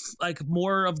see like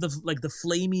more of the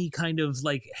flamey kind of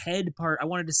like head part. I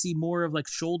wanted to see more of like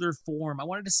shoulder form. I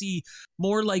wanted to see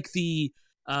more like the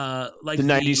like the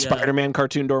 90s Spider-Man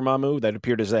cartoon Dormammu that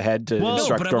appeared as a head to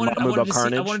instruct Dormammu about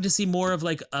Carnage. I wanted to see more of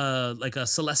like a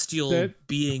celestial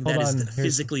being that is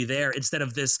physically there instead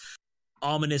of this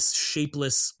ominous,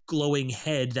 shapeless, glowing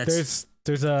head. That's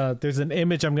there's an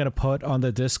image I'm gonna put on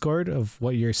the Discord of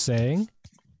what you're saying.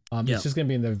 It's just gonna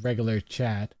be in the regular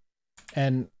chat,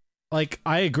 and like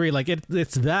I agree, like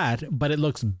it's that, but it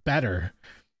looks better.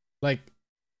 Like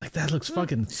that looks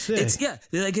fucking sick.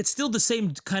 It's still the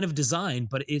same kind of design,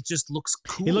 but it just looks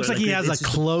cool. He looks like he has a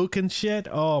cloak and shit.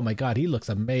 Oh my god, he looks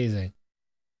amazing.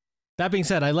 That being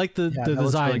said, I like the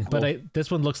design, really cool. But this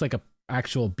one looks like a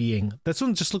actual being. This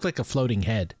one just looked like a floating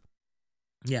head.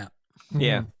 Yeah.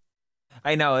 Yeah.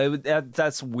 I know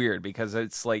that's weird because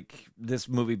it's like this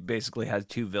movie basically has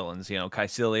two villains,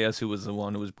 Caecilius, who was the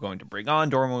one who was going to bring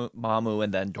on Dormammu,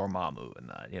 and then Dormammu, and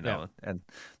that, and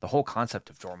the whole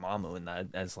concept of Dormammu and that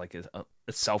as like a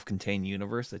self-contained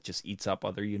universe that just eats up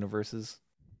other universes,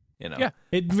 Yeah,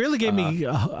 it really gave me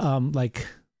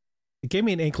it gave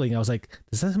me an inkling. I was like,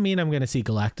 does that mean I'm going to see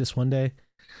Galactus one day?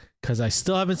 Because I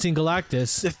still haven't seen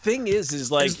Galactus. The thing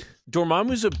is like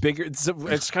Dormammu's a bigger.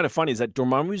 It's kind of funny is that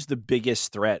Dormammu's the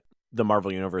biggest threat the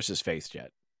Marvel Universe has faced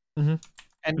yet. Mm-hmm.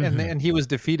 And he was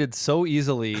defeated so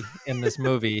easily in this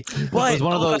movie. It was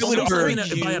one of those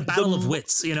by a battle of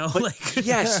wits,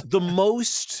 Yes, the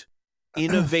most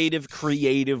innovative,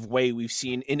 creative way we've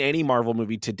seen in any Marvel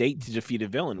movie to date to defeat a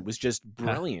villain was just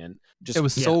brilliant. It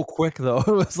was so quick though. It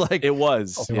was like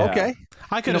okay.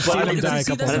 I could have seen him die a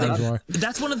couple times more.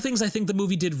 That's one of the things I think the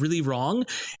movie did really wrong.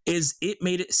 Is it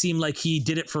made it seem like he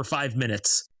did it for 5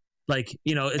 minutes. Like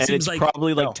it seems like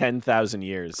probably like 10,000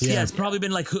 years. Yeah, it's probably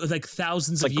been like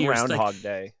thousands of years. Groundhog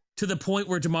Day. To the point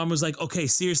where Dormammu was like, okay,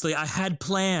 seriously, I had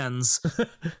plans,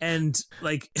 and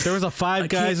like there was a Five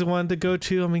Guys who wanted to go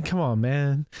to. I mean, come on,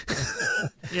 man.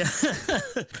 Yeah.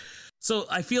 So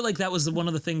I feel like that was one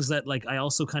of the things that like I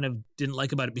also kind of didn't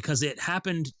like about it because it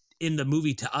happened in the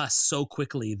movie to us so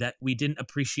quickly that we didn't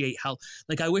appreciate how.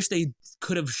 Like I wish they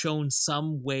could have shown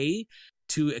some way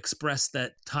to express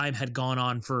that time had gone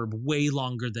on for way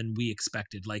longer than we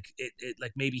expected. Like it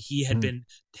like maybe he had been,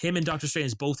 him and Doctor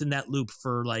Strange both in that loop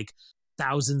for like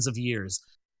thousands of years.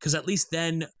 Cause at least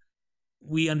then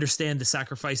we understand the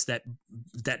sacrifice that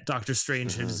Doctor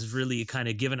Strange has really kind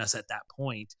of given us at that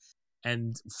point.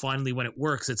 And finally when it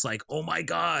works, it's like, oh my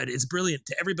God, it's brilliant.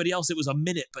 To everybody else, it was a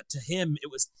minute, but to him, it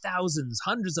was thousands,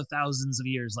 hundreds of thousands of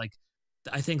years. Like,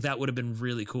 I think that would have been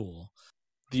really cool.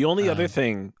 The only other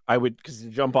thing I would, because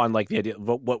jump on like the idea of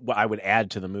what I would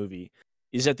add to the movie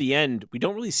is at the end, we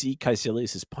don't really see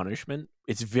Caecilius' punishment.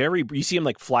 It's you see him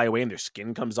like fly away and their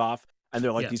skin comes off and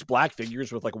they're like these black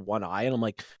figures with like one eye. And I'm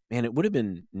like, man, it would have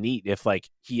been neat if like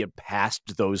he had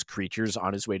passed those creatures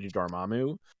on his way to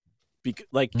Dormammu.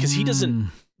 Because he doesn't,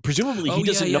 presumably he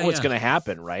doesn't know what's going to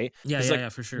happen, right? Yeah,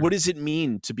 for sure. What does it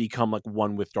mean to become like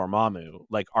one with Dormammu?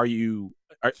 Like, are you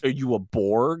a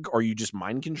Borg? Are you just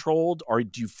mind controlled? Or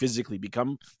do you physically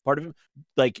become part of him?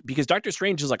 Like, because Doctor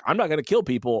Strange is like, I'm not going to kill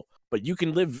people, but you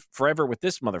can live forever with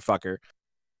this motherfucker.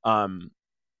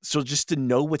 So just to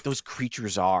know what those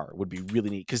creatures are would be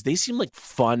really neat because they seem like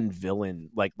fun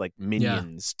villain, like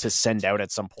minions to send out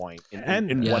at some point.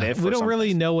 In What If? We don't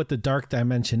really know what the dark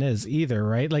dimension is either,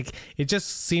 right? Like it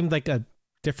just seemed like a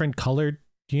different colored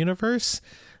universe.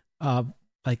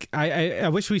 Like I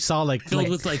wish we saw like filled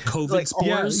with like COVID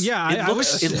spores. Yeah.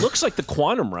 It looks like the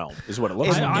quantum realm is what it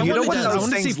looks like. I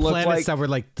want to see planets that were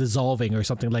like dissolving or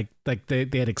something like they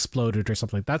had exploded or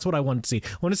something. That's what I want to see.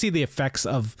 I want to see the effects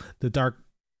of the dark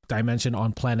dimension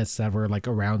on planets that were like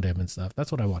around him and stuff. That's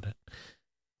what I wanted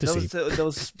to see.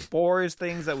 Those spores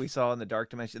things that we saw in the dark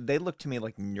dimension, they look to me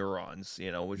like neurons,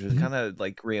 which is kind of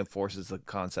like reinforces the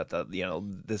concept that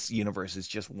this universe is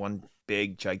just one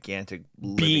big gigantic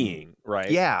being,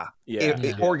 right?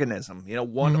 Organism,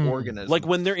 one organism. Like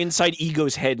when they're inside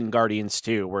Ego's head in Guardians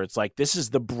 2, where it's like this is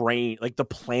the brain, like the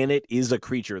planet is a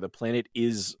creature, the planet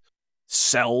is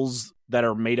cells that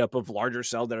are made up of larger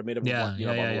cells that are made up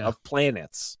of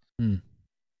planets.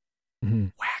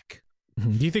 Whack.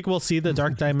 Do you think we'll see the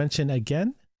dark dimension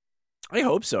again? I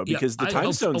hope so because the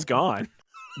time stone's gone.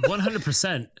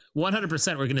 100%. 100%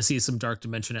 we're going to see some dark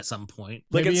dimension at some point.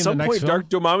 Like maybe at some point Dark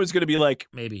Dormammu is going to be like,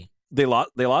 maybe they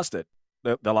lost it.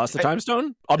 They lost the time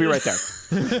stone. I'll be right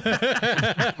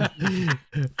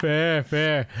Fair.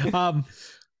 there.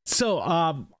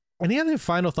 So any other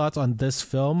final thoughts on this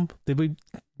film? Did we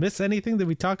miss anything? Did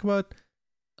we talk about?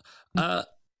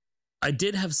 I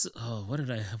did have. What did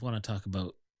I want to talk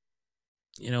about?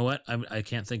 You know what? I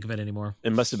can't think of it anymore.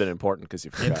 It must have been important because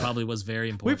you forgot. It probably was very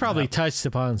important. We probably touched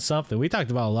upon something. We talked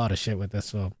about a lot of shit with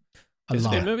this film. It's a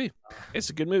good movie.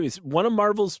 It's a good movie. It's one of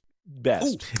Marvel's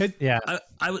best. Yeah.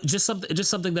 I just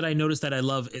something that I noticed that I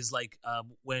love is like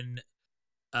when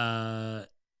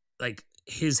like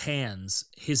his hands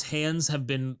have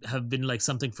been like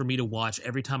something for me to watch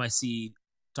every time I see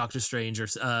Doctor Strange or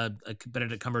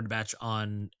Benedict Cumberbatch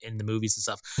in the movies and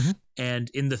stuff. Mhm.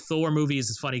 And in the Thor movies,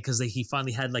 it's funny because he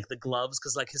finally had like the gloves,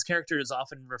 because like his character is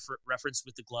often referenced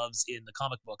with the gloves in the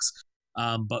comic books,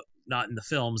 but not in the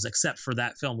films. Except for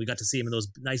that film, we got to see him in those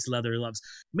nice leather gloves,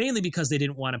 mainly because they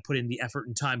didn't want to put in the effort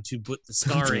and time to put the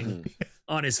scarring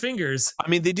on his fingers. I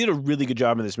mean, they did a really good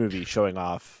job in this movie showing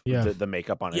off Yeah. the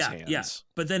makeup on his hands. Yeah.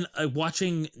 But then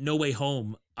watching No Way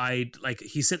Home,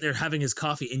 he's sitting there having his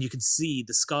coffee, and you can see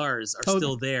the scars are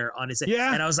still there on his head.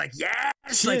 Yeah. And I was like, yes!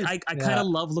 Shit. Like I kind of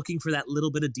love looking for that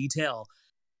little bit of detail.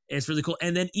 It's really cool.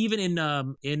 And then even in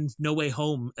No Way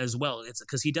Home as well, it's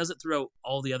because he does it throughout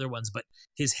all the other ones, but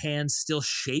his hands still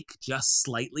shake just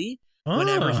slightly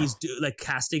whenever he's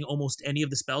casting almost any of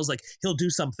the spells. Like he'll do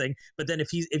something, but then if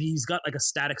he's got like a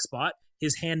static spot,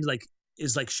 his hand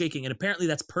is like shaking, and apparently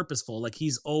that's purposeful. Like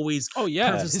he's always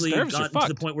purposely his nerves are gotten to the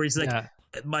fucked. point where he's like,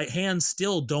 my hands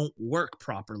still don't work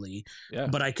properly,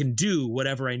 but I can do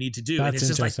whatever I need to do. That's and it's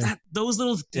just like interesting. that. Those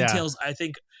little details, I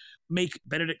think, make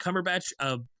Benedict Cumberbatch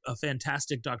a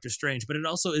fantastic Doctor Strange, but it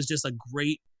also is just a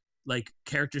great like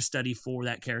character study for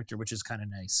that character, which is kind of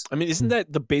nice. I mean, isn't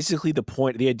that basically the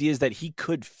point? The idea is that he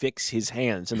could fix his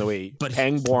hands in the way But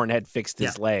Pangborn had fixed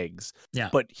his legs,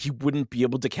 but he wouldn't be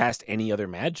able to cast any other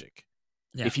magic.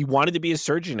 Yeah. If he wanted to be a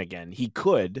surgeon again, he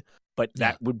could, but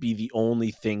that would be the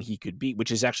only thing he could be,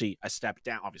 which is actually a step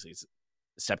down. Obviously, it's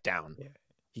a step down. Yeah.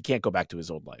 He can't go back to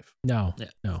his old life. No.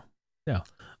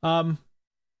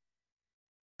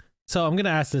 So I'm gonna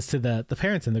ask this to the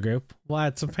parents in the group. We'll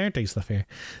add some parenting stuff here.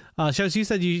 Shows, you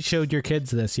said you showed your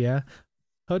kids this, yeah?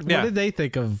 What did they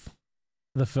think of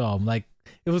the film? Like,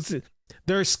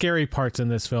 there are scary parts in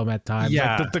this film at times.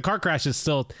 Yeah. Like the car crash is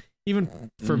still, even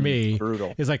for me,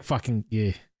 brutal. is like fucking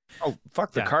Oh,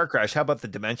 fuck the car crash. How about the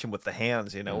dimension with the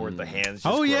hands, where the hands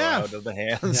just grow out of the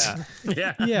hands?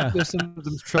 Yeah. There's some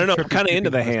I don't know. I'm kind of into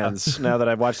the hands now that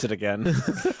I've watched it again.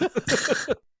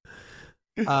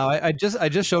 I just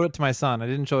showed it to my son. I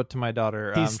didn't show it to my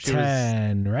daughter. He's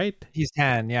 10, right? He's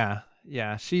 10. Yeah.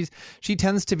 She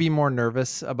tends to be more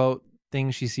nervous about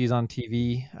things she sees on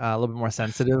TV, a little bit more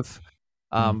sensitive.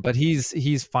 But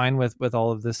he's fine with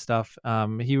all of this stuff.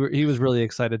 He was really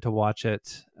excited to watch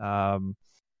it. Like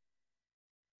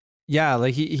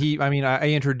I mean, I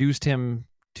introduced him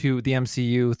to the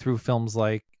MCU through films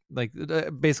like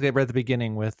basically right at the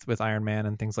beginning with Iron Man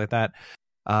and things like that.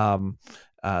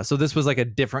 So this was like a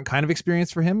different kind of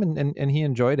experience for him, and he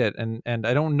enjoyed it. And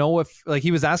I don't know if, like,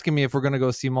 he was asking me if we're going to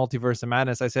go see Multiverse of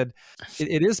Madness. I said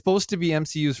it is supposed to be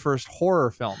MCU's first horror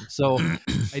film, so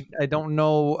I don't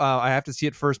know. I have to see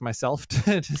it first myself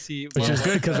to see. Which is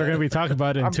good because we're going to be talking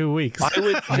about it in 2 weeks.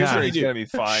 Here's what you do. Gonna be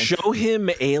fine. Show him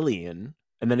Alien,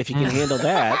 and then if he can handle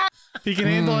that, He can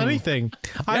handle anything.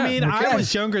 I mean, I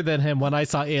was younger than him when I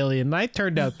saw Alien, and I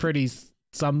turned out pretty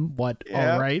somewhat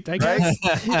all right, I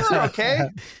guess. You're okay.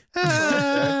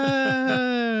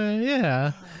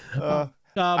 Yeah.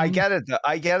 I get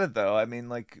it though. I mean,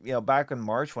 like, back in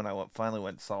March when I finally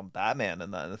went and saw Batman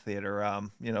in the theater,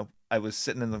 I was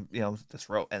sitting in the this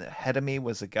row, and ahead of me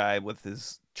was a guy with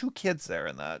his 2 kids there,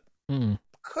 and that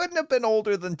couldn't have been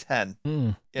older than 10,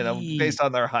 based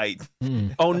on their height.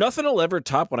 Oh, nothing will ever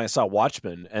top when I saw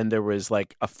Watchmen, and there was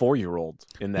like a 4-year-old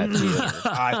in that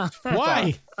theater.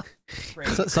 Why?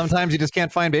 So, sometimes you just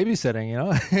can't find babysitting,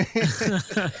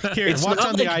 Here, It's watch not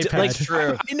on the like- iPad. like,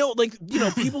 true.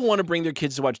 People want to bring their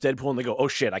kids to watch Deadpool, and they go, "Oh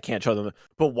shit, I can't show them."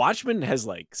 But Watchmen has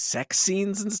like sex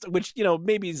scenes and stuff, which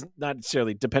maybe is not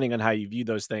necessarily, depending on how you view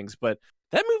those things. But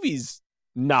that movie's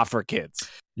not for kids.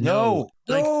 No.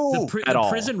 Like No. the At all.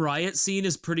 prison riot scene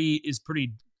is pretty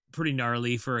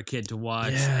gnarly for a kid to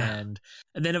watch, Yeah. and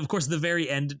then of course the very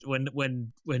end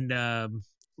when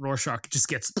Rorschach just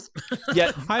gets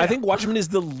Yeah, I think Watchmen is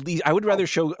the least. I would rather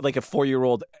show like a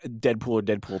 4-year-old Deadpool or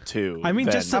Deadpool 2. I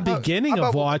mean, just the than- beginning how of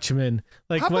about- Watchmen,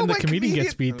 like how when the about when comedian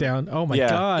gets beat down. Oh my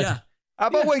god! yeah. How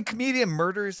about when comedian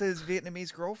murders his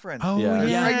Vietnamese girlfriend? Oh Yeah.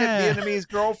 yeah, Pregnant Vietnamese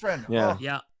girlfriend. Yeah. Oh.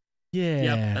 Yeah.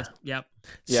 yeah. Yep.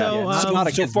 Yeah, So, yeah. um, not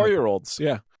a so 4-year-olds.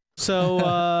 Yeah. So,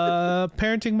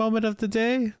 parenting moment of the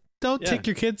day: don't Yeah. take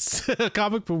your kids to a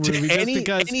comic book movie just Any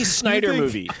because you Snyder think-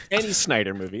 movie, any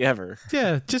Snyder movie ever.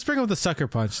 Yeah, just bring them the sucker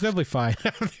punch. They'll be fine.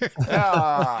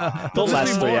 Ah. They'll just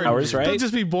last be 3 bored. hours, right? They'll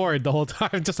just be bored the whole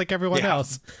time, just like everyone Yeah.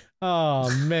 else. Oh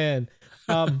man.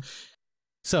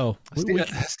 So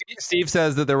Steve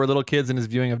says that there were little kids in his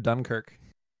viewing of Dunkirk.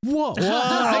 Whoa,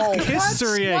 What?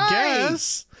 history, I Why?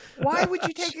 guess. Why would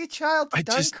you take a child to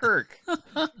Dunkirk?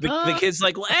 The kid's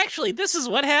like, well, actually, this is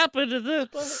what happened.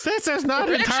 This is not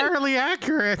They're entirely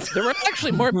accurate. There were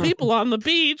actually more people on the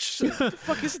beach. What the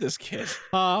fuck is this kid?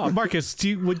 Marcus,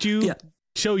 would you Yeah.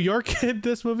 show your kid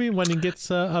this movie when he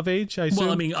gets of age? I assume.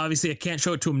 Well, I mean, obviously, I can't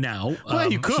show it to him now. Well,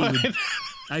 you He could.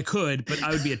 I could, but I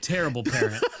would be a terrible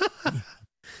parent.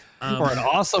 Or an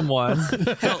awesome one.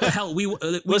 Hell, we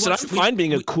Listen, watched, I'm fine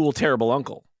being a cool, terrible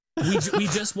uncle. we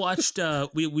just watched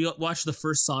we watched the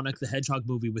first Sonic the Hedgehog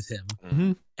movie with him,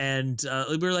 Mhm. and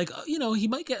we were like, oh, you know, he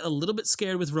might get a little bit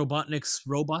scared with Robotnik's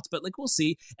robots, but like we'll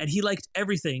see. And he liked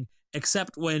everything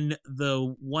except when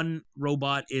the one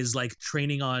robot is like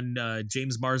training on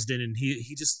James Marsden, and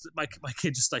he just my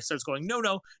kid just like starts going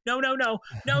no.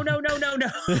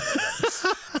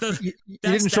 You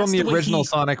didn't show him the original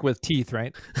Sonic with teeth,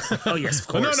 right? Oh yes, of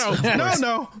course.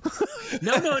 No.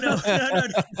 No.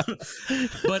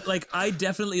 But like, I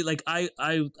definitely like I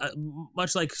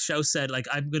much like Shao said, like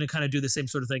I'm gonna kind of do the same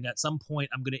sort of thing. At some point,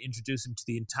 I'm gonna introduce him to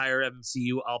the entire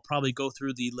MCU. I'll probably go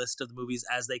through the list of the movies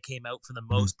as they came out for the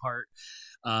most part.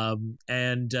 But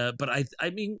I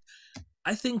mean,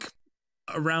 I think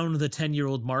around the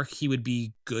 10-year-old mark, he would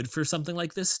be good for something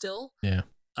like this still. Yeah.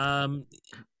 I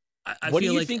What do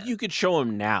feel you like think you could show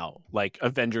him now? Like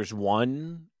Avengers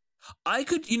 1? I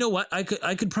could, you know what? I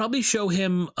could probably show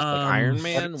him Like Iron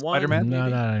Man 1? Spider-Man? No,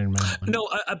 maybe? not Iron Man. No,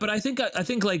 but I think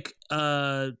like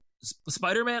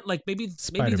Spider-Man, like maybe the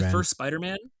Spider-Man. first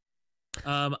Spider-Man.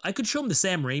 I could show him the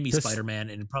Sam Raimi This- Spider-Man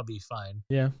and it'd probably be fine.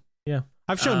 Yeah.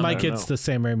 I've shown my I don't kids know. the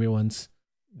Sam Raimi ones.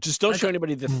 Just don't I show got-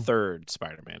 anybody the third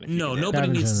Spider-Man. if you No, can do it. nobody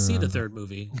Yeah, needs to see the no. third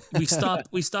movie. We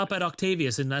stop at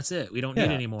Octavius and that's it. We don't need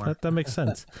any more. That makes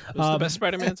sense. Those are the best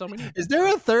Spider-Man so many. Is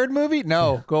there a third movie?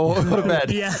 No. Go to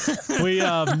bed. Yeah. We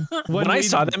When I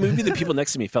saw that movie, the people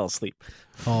next to me fell asleep.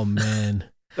 Oh man.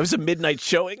 That was a midnight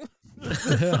showing.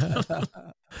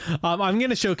 I'm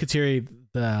gonna show Kateri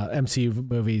the MCU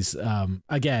movies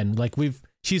again. Like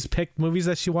she's picked movies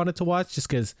that she wanted to watch just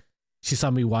because she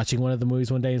saw me watching one of the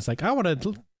movies one day. And it's like I want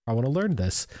to learn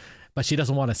this, but she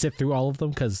doesn't want to sit through all of them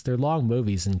because they're long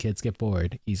movies and kids get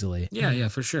bored easily. Yeah,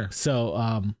 for sure.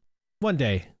 So one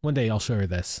day I'll show her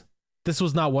this. This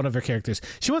was not one of her characters.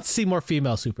 She wants to see more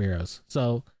female superheroes.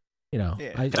 So you know,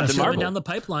 Yeah. I It's Captain coming Marvel. down the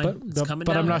pipeline. It's coming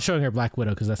but down. I'm not showing her Black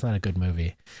Widow because that's not a good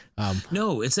movie.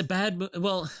 No, it's a bad.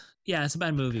 Well, yeah, it's a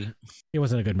bad movie. It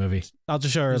wasn't a good movie. I'll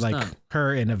just show her It's like not.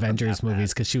 her in Avengers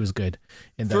movies because she was good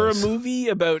in For a those. movie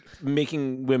about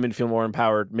making women feel more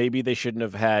empowered, maybe they shouldn't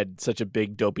have had such a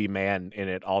big dopey man in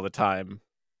it all the time.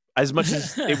 As much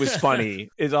as it was funny,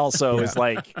 it also is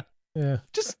like Yeah.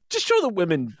 just show the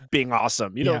women being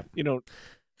awesome. You don't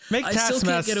Make I still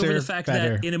can't get over the Taskmaster fact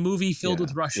better. that in a movie filled Yeah.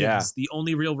 with Russians, Yeah. the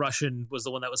only real Russian was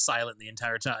the one that was silent the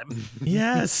entire time.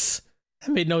 Yes. That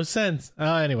made no sense.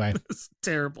 Anyway, It's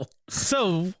terrible.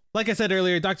 so like I said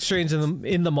earlier, Doctor Strange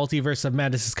in the Multiverse of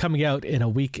Madness is coming out in a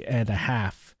week and a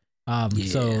half.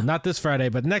 So Yeah. not this Friday,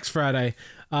 but next Friday.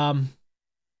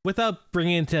 Without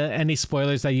bringing into any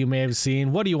spoilers that you may have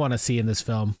seen, what do you want to see in this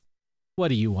film? What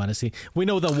do you want to see? We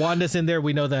know that Wanda's in there.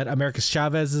 We know that America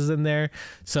Chavez is in there.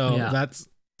 So Yeah. that's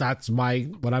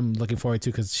what I'm looking forward to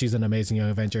because she's an amazing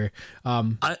young Avenger.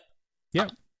 I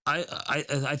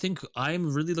think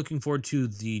I'm really looking forward to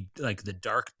the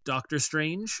Dark Doctor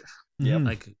Strange. Mhm.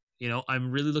 Like, you know,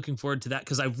 I'm really looking forward to that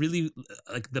because I really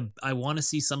I want to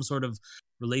see some sort of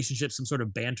relationship, some sort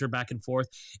of banter back and forth.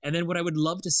 And then what I would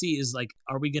love to see is like,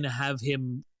 are we going to have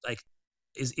him like,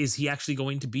 is he actually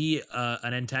going to be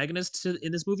an antagonist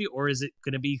in this movie, or is it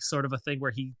going to be sort of a thing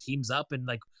where he teams up and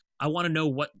like, I want to know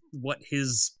what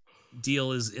his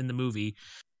deal is in the movie.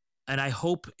 And I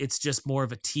hope it's just more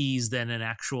of a tease than an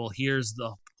actual, here's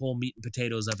the whole meat and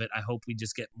potatoes of it. I hope we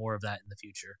just get more of that in the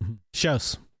future.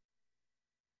 Shows.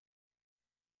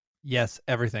 Yes,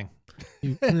 everything.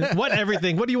 What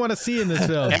everything? What do you want to see in this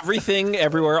film? everything,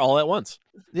 everywhere, all at once.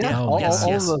 Yeah, Oh, all, yes, all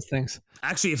yes. of those things.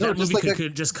 Actually, if No, that just movie like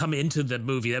could just come into the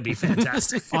movie, that'd be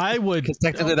fantastic. I would 'Cause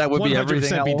technically that would be 100%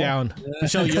 everything. be all- down.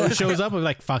 Michelle Yeoh shows up. I'm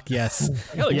like, fuck yes.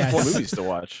 I got like Yes. 4 movies to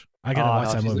watch. I gotta Oh, watch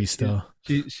no, that she's- movie still.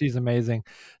 She's amazing.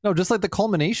 No, just like the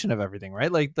culmination of everything,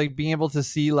 right? Like being able to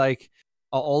see like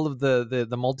all of the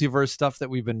multiverse stuff that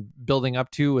we've been building up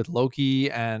to with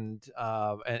Loki and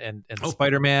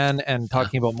Spider-Man and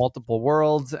talking about multiple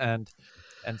worlds and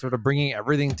sort of bringing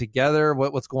everything together,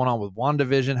 what's going on with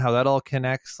WandaVision, how that all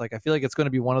connects. Like I feel like it's going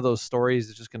to be one of those stories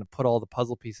that's just going to put all the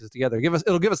puzzle pieces together.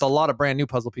 It'll give us a lot of brand new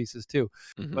puzzle pieces too,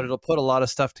 Mhm. but it'll put a lot of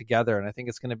stuff together, and I think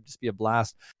it's going to just be a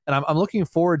blast. And I'm looking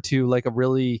forward to like a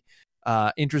really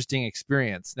interesting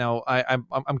experience. Now,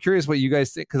 I'm curious what you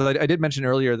guys think, because I did mention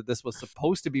earlier that this was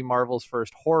supposed to be Marvel's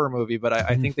first horror movie, but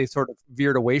I think they sort of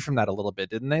veered away from that a little bit,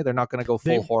 didn't they? They're not going to go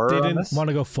full horror. They on didn't this? want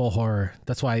to go full horror.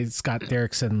 That's why Scott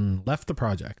Derrickson left the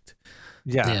project.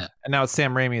 Yeah. And now it's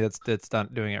Sam Raimi that's done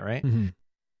doing it, right? Mm-hmm.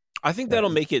 I think that'll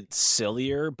make it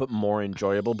sillier, but more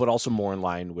enjoyable, but also more in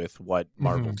line with what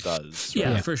Marvel does.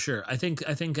 Yeah, Yeah. for sure. I think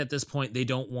at this point they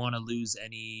don't want to lose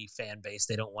any fan base.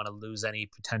 They don't want to lose any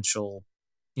potential,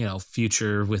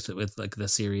 future with like the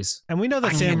series. And we know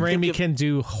that I Sam can't think Raimi of- can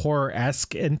do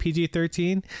horror-esque in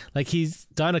PG-13. Like he's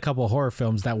done a couple horror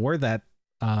films that were that.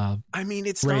 I mean,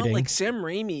 it's rating. not like Sam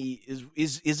Raimi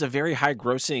is a very high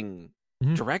grossing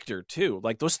Mhm. director too.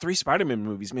 Like those 3 Spider-Man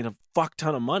movies made a fuck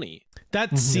ton of money.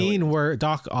 That scene where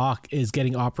Doc Ock is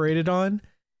getting operated on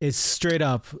is straight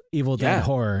up Evil Dead Yeah.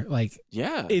 horror, like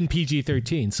Yeah. in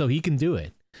PG-13. So he can do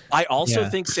it. I also Yeah.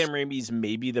 think Sam Raimi's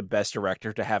maybe the best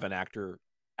director to have an actor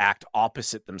act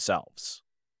opposite themselves.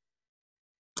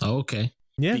 Oh, okay.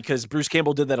 Yeah. Because Bruce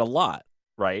Campbell did that a lot,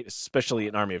 right? Especially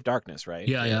in Army of Darkness, right?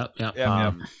 Yeah.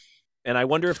 And I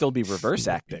wonder if there'll be reverse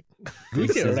acting.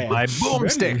 This is my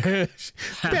boomstick.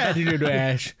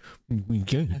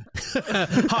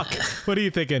 Hawk, what are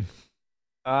you thinking?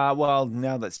 Well,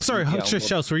 now that's Sorry, Hawk,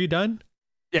 Shells, were you done?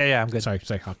 Yeah, I'm good. Sorry,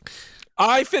 Hawk.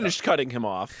 I finished cutting him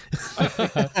off.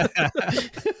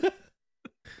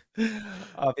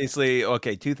 Obviously,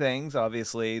 okay, 2 things.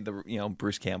 Obviously,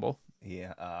 Bruce Campbell.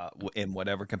 In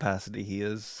whatever capacity he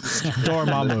is.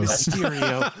 Dormammu.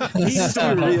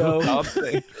 Mysterio.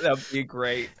 That'd be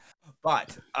great.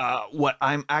 But what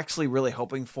I'm actually really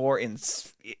hoping for,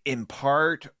 in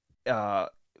part,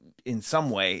 in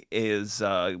some way, is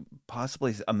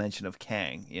possibly a mention of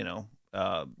Kang.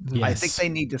 I think they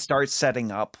need to start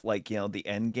setting up the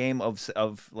end game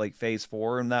of like Phase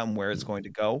 4 and that, and where it's going to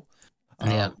go.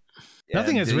 Yeah.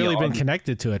 Nothing has And, really been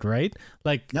connected to it, right?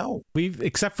 Like No.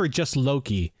 except for just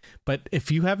Loki. But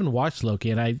if you haven't watched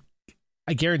Loki, and I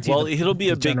guarantee, Well, it'll be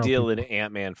the a big general deal in people-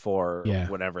 Ant-Man 4, Yeah.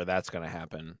 whenever that's going to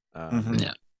happen.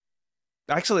 Mhm.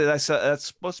 Actually, that's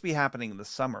supposed to be happening in the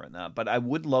summer and that, but I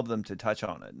would love them to touch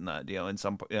on it and that, in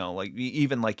some, like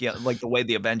even like the way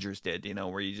the Avengers did,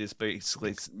 where you just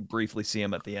basically briefly see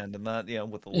him at the end and that,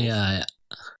 with the little, Yeah.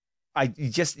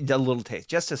 just a little taste,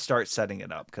 just to start setting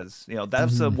it up, because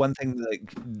that's the one thing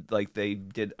that like they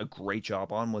did a great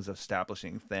job on, was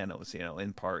establishing Thanos,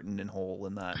 in part and in whole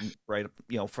and that, and right,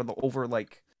 for over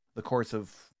like the course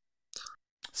of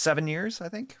 7 years, I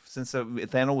think, since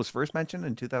Thanos was first mentioned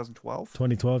in 2012.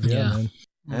 2012, Yeah. man.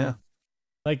 Yeah.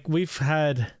 Like we've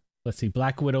had, let's see,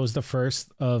 Black Widow's the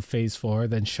first of Phase 4,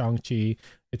 then Shang-Chi,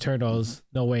 Eternals,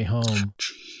 No Way Home.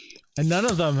 And none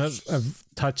of them have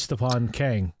touched upon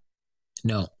Kang.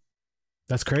 No.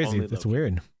 That's crazy. Only That's Loki.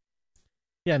 weird.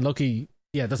 Yeah, and Loki,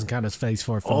 it doesn't count as Phase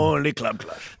 4 film. Only Club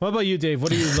Clash. What about you, Dave?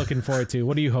 What are you looking forward to?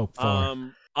 What do you hope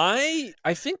for? I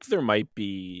think there might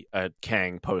be a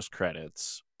Kang post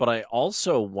credits, but I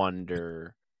also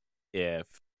wonder if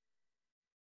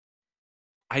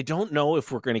I don't know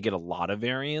if we're going to get a lot of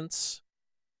variants,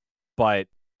 but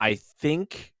I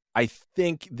think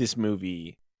this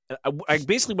movie. I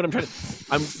basically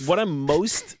what I'm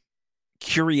most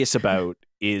curious about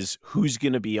is who's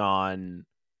going to be on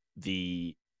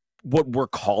what we're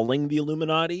calling the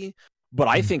Illuminati, but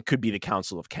I think could be the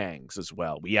Council of Kangs as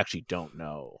well. We actually don't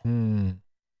know.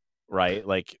 Right?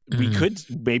 Like we could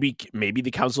maybe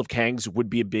the Council of Kangs would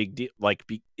be a big deal. Like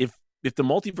if the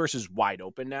multiverse is wide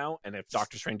open now, and if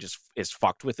Doctor Strange is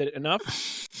fucked with it enough,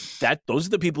 those are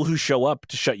the people who show up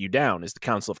to shut you down, is the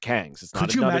Council of Kangs. It's not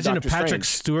Could you another imagine Doctor if Patrick Strange.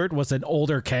 Stewart was an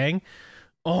older Kang?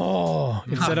 Oh,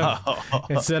 instead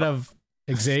of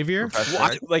Xavier?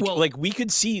 Like we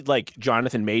could see like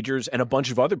Jonathan Majors and a bunch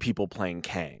of other people playing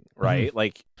Kang, right?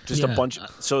 Like just a Yeah. bunch,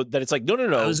 so that it's like no.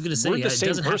 I was going to say, we're it the same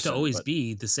doesn't have person, to always but-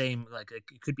 be the same. Like it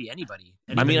could be anybody.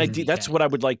 I mean, Anybody can be that's Kang. what I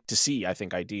would like to see. I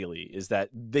think ideally is that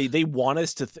they want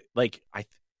us to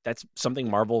that's something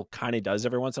Marvel kind of does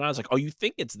every once in a while. It's like, oh, you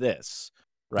think it's this,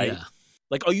 right? Yeah.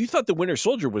 Like, oh, you thought the Winter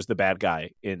Soldier was the bad guy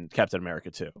in Captain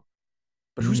America 2.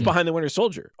 But who's Mhm. behind the Winter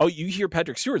Soldier? Oh, you hear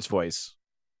Patrick Stewart's voice.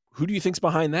 Who do you think's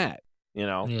behind that?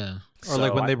 Yeah. Or like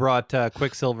So when I- they brought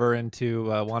Quicksilver into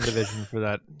WandaVision for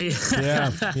that.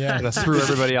 Yeah. That threw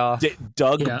everybody off.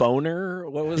 Doug Yeah. Boner?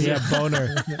 What was Yeah, it?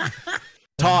 Boner.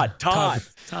 Todd.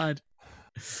 Todd.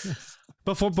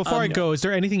 Before I go, is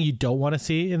there anything you don't want to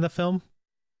see in the film?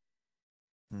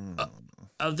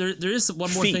 There is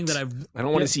one more thing Feet. that I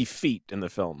don't want to see feet in the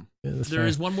film. There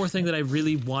is one more thing that I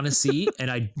really want to see,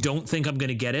 and I don't think I'm going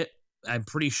to get it. I'm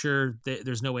pretty sure that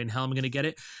there's no way in hell I'm going to get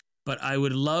it. But I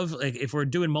would love, like, if we're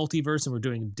doing multiverse and we're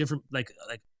doing different, like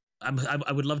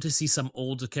I would love to see some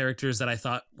old characters that I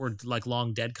thought were like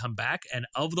long dead come back, and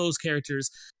of those characters,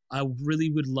 I really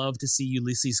would love to see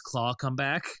Ulysses Claw come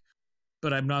back,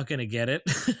 but I'm not gonna get it.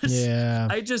 Yeah.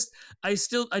 I just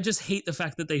hate the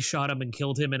fact that they shot him and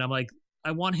killed him, and I'm like,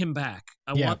 I want him back.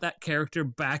 I Yeah. want that character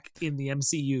back in the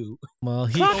MCU. Well,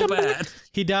 So bad.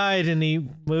 he died and he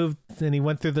moved and he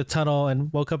went through the tunnel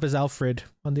and woke up as Alfred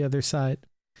on the other side.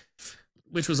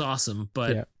 Which was awesome,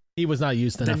 but Yeah. He was not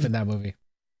used enough in that movie.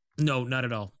 no, not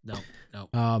at all. No.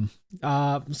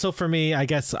 So for me, I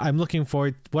guess I'm looking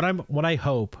forward. What I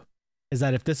hope is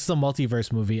that if this is a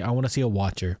multiverse movie, I want to see a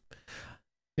Watcher.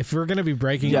 If we're gonna be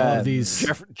breaking all of these,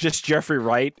 just Jeffrey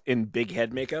Wright in big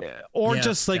head makeup, or Yeah,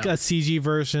 just like yeah. a CG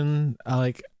version,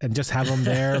 and just have them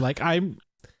there.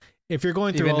 If you're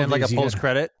going through Even all in of like a these, you post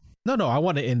credit, no, I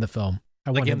want it in the film.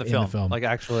 I like want in him the film, like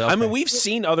actually. I mean, okay. we've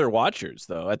seen other Watchers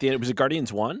though. At the end, was it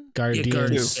Guardians 1? Guardians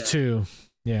Guardians, 2.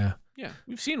 Yeah. Yeah,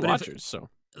 we've seen But if- Watchers. So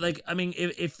Like, I mean,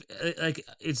 if like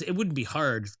it wouldn't be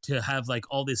hard to have like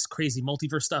all this crazy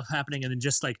multiverse stuff happening, and then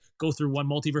just like go through one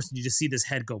multiverse and you just see this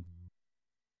head go.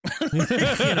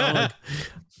 You know,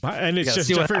 like, And it's gotta just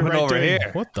see what Jeffrey happened Wright over doing, here.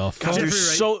 what the God, fuck?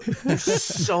 there's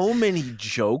so many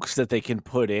jokes that they can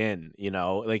put in. You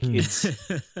know, like it's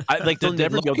like they'll Did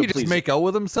never be able Loki to just please. make out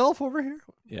with himself over here?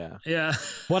 Yeah. yeah.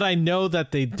 What I know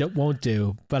that they won't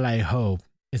do, but I hope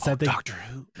is that Doctor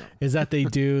Who. No. they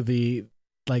do they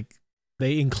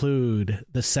include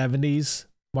the 70s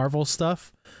Marvel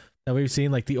stuff that we've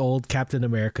seen, like the old Captain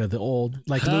America, the old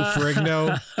like Lou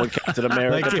Ferrigno. When Captain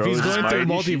America. Like if he's throws going through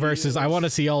mighty multiverses, shield. I want to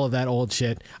see all of that old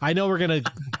shit. I know we're gonna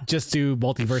just do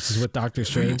multiverses with Doctor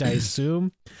Strange, I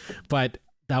assume, but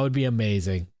that would be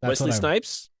amazing. That's Wesley what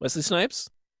Snipes. Wesley Snipes.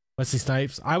 Wesley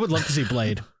Snipes. I would love to see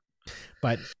Blade,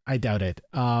 but I doubt it.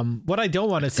 What I don't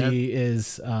want to see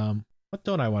is what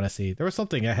don't I want to see? There was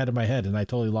something ahead of my head and I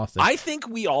totally lost it. I think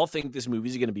we all think this movie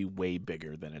is going to be way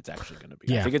bigger than it's actually going to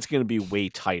be. Yeah. I think it's going to be way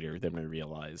tighter than we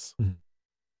realize. Mhm.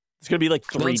 It's going to be like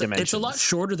Well, three it's dimensions. a lot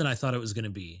shorter than I thought it was going to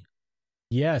be.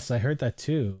 Yes, I heard that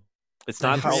too. It's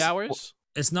not How- 3 hours.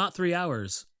 It's not 3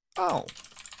 hours. Oh,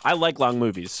 I like long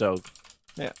movies, so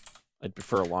Yeah. I'd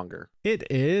prefer longer. It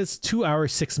is 2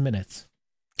 hours 6 minutes.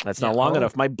 That's not long Oh,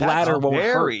 enough. My bladder won't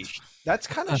hurt. That's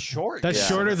kind of short. That's Yeah.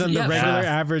 shorter than Yeah. the regular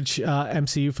Yeah. average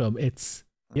MCU film. It's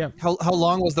How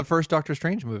long was the first Doctor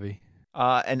Strange movie?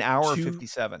 An hour 2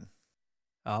 57.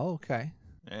 Oh, okay.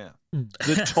 Yeah.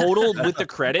 The total with the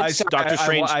credits, Doctor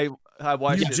Strange. I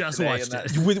watched You it just today watched and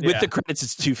it. that- with yeah. the credits,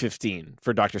 it's 2:15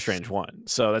 for Doctor Strange 1.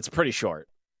 So that's pretty short.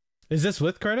 Is this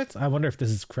with credits? I wonder if this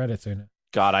is credits or not.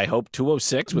 God, I hope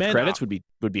 206 with Man, credits would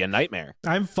be a nightmare.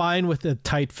 I'm fine with a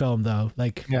tight film though.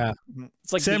 Like Yeah.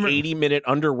 It's like Sam- the 80-minute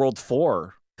Underworld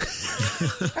 4.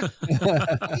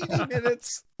 80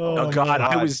 minutes. Oh, God,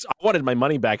 I wanted my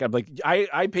money back. I'm like,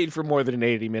 I paid for more than an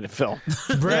 80-minute film.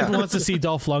 Brad wants to see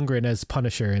Dolph Lundgren as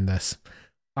Punisher in this.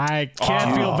 I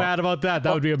can't feel bad about that.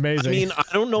 That would be amazing. I mean, I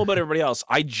don't know about everybody else.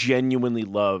 I genuinely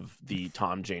love the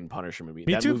Tom Jane Punisher movie.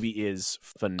 Me That too. movie is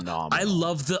phenomenal. I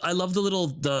love the little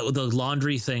the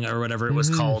laundry thing or whatever it was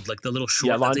Mhm. called, like the little short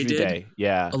yeah, that Laundry they did. Day.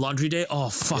 Yeah. A laundry day. Oh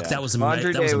fuck, Yeah. that was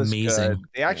Laundry that was Day was amazing. good.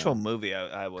 The actual movie,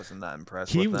 I wasn't that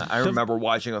impressed He- with that. I the- remember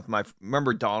watching with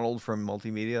remember Donald from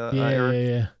Multimedia? yeah, Eric?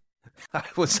 yeah. I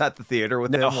was at the theater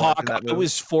with him Now, watching Hawk, that I movie.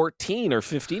 was 14 or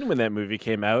 15 when that movie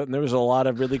came out, and there was a lot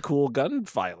of really cool gun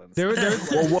violence. There,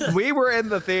 Well, when we were in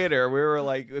the theater. We were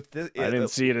like, if this, I didn't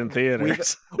see it in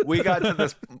theaters. we got to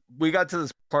this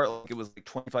part, like it was like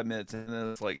 25 minutes, and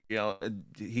then it's like,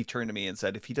 he turned to me and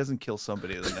said, if he doesn't kill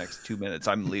somebody in the next 2 minutes,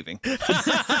 I'm leaving. there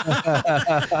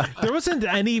wasn't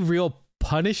any real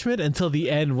punishment until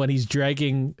the end when he's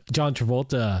dragging John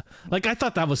Travolta. Like I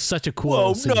thought that was such a cool.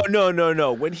 Whoa, scene.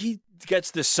 no. When he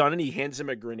gets the son and he hands him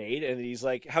a grenade, and he's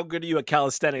like, how good are you at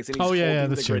calisthenics? And he's Oh, yeah, holding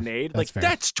the that's true. grenade. That's Like, fair.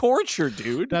 that's torture,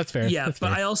 dude. That's fair. Yeah, That's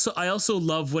but fair. I also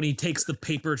love when he takes the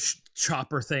paper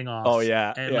chopper thing off. Oh,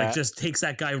 yeah, and yeah. like just takes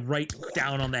that guy right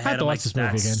down on the I head. have to I'm watch like, this movie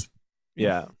that's- again.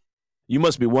 Yeah. You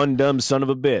must be one dumb son of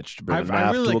a bitch to bring I a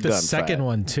knife really to a like the gunfight. second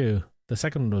one too. The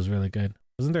second one was really good.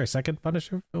 Wasn't there a second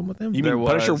Punisher film with him? You There mean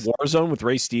Punisher was. Warzone with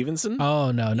Ray Stevenson?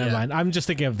 Oh no, never Yeah. mind. I'm just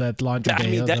thinking of that Laundry I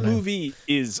Day. mean, that wasn't it? movie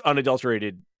is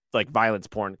unadulterated, like violence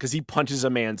porn, because he punches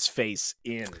a man's face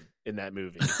in that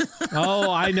movie. Oh,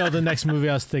 I know the next movie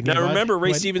I was thinking. Now, about. remember,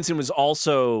 Ray When- Stevenson was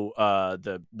also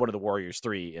the one of the Warriors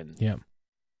 3, and Yeah.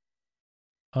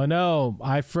 Oh no,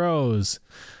 I froze.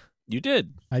 you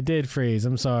did. I did freeze.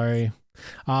 I'm sorry.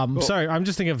 Sorry. I'm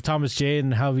just thinking of Thomas Jane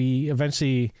and how he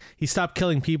eventually he stopped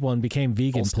killing people and became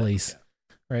vegan. Full step, Please,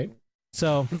 right?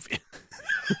 So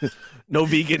No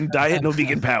vegan diet, no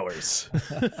vegan powers.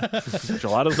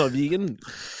 Gelato's not vegan.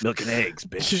 Milk and eggs,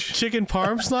 bitch. Chicken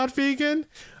parm's not vegan.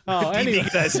 Oh, anyway.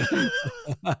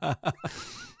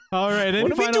 All right.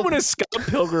 What are we doing a Scott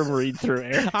Pilgrim read through,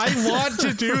 Eric? I want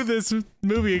to do this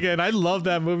movie again. I love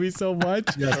that movie so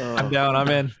much. I'm down. I'm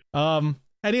in.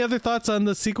 Any other thoughts on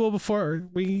the sequel before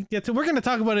we get to? We're going to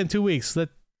talk about it in 2 weeks.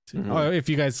 Or if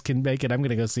you guys can make it, I'm going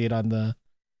to go see it on the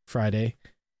Friday.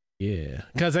 Yeah,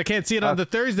 because I can't see it on the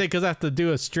Thursday because I have to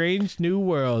do a Strange New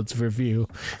Worlds review.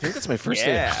 I think that's my first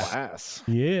day of class.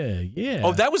 Yeah.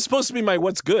 Oh, that was supposed to be my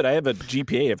what's good. I have a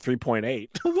GPA of 3.8.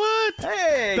 What?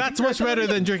 Hey, That's much better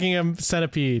than drinking a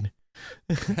centipede.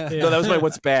 No, that was my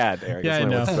what's bad, Eric. Yeah, I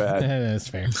know. What's bad. That's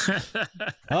fair.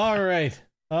 All right.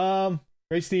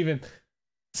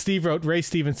 Steve wrote Ray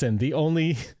Stevenson, the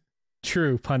only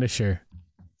true Punisher.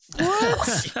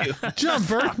 What? John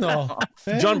Bernthal.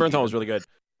 John Bernthal was really good.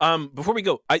 Before we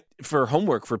go, for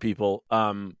homework for people,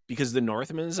 because The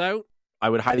Northman is out, I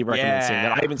would highly recommend seeing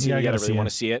that. I haven't seen it yet. I really want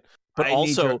to see it. But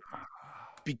also,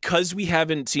 because we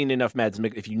haven't seen enough Mads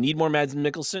Mikkelsen, if you need more Mads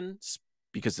Mikkelsen,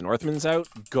 because The Northman's out,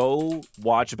 go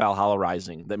watch Valhalla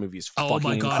Rising. That movie is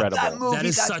fucking incredible. That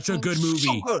is such a good movie.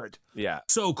 So good. Yeah.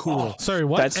 So cool. Sorry,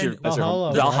 what? That's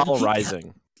Valhalla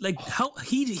Rising. Like how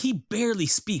he barely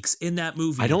speaks in that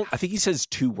movie. I think he says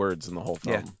 2 words in the whole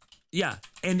film. Yeah,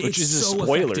 and which it's is so a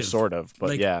spoiler, effective. sort of, but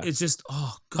like, yeah, it's just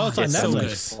god, it's on it's so good.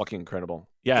 Netflix. Fucking incredible.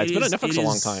 Yeah, it's been on Netflix a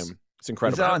long time. It's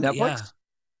incredible. Is that on Netflix? Yeah.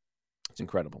 It's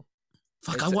incredible.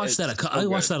 Fuck, I watched that. I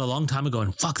watched that a long time ago,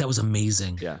 and fuck, that was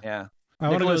amazing. Yeah. I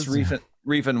want to go. Nicholas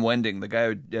Refn Wending, the guy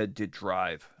who did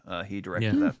Drive, he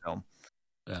directed that film.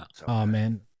 Yeah. So, Oh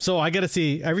man. So I got to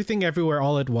see Everything Everywhere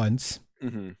All at Once.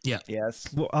 Mm-hmm. yes.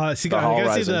 I got to see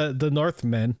the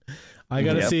Northman. I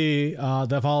got to see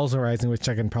the Valhalla Rising, which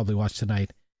I can probably watch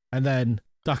tonight, and then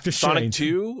Doctor Sonic Strange.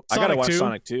 2. I gotta watch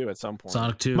Sonic 2 at some point.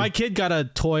 Sonic 2. My kid got a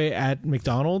toy at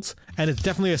McDonald's, and it's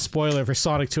definitely a spoiler for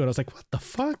Sonic 2. And I was like, "What the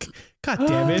fuck? God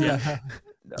damn it!"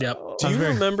 Yep. Do you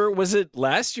remember? Was it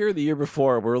last year or the year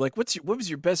before? We were like, what was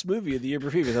your best movie of the year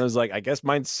previous? And I was like, I guess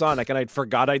mine's Sonic, and I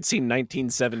forgot I'd seen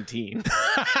 1917.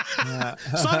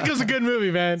 Sonic is a good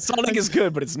movie, man. Sonic is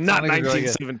good, but it's not Sonic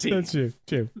is 1917. That's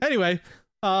true. Anyway,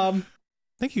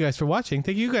 thank you guys for watching.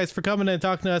 Thank you guys for coming and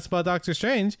talking to us about Doctor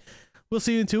Strange. We'll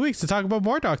see you in 2 weeks to talk about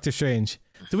more Doctor Strange.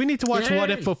 Do we need to watch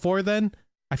What If before then?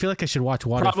 I feel like I should watch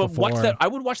What If before. I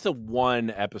would watch the one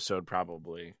episode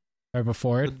probably. Or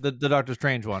before it. The Doctor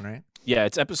Strange one, right? Yeah,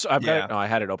 it's episode. I've got it. No, I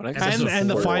had it open. And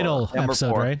the final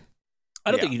episode, right?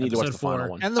 I don't think you need to watch the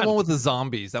final one. And the one with the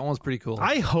zombies. That one was pretty cool.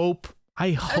 I hope.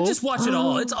 Just watch it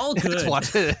all. It's all good. Just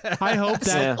watch it. I hope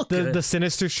that the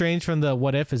Sinister Strange from the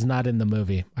What If is not in the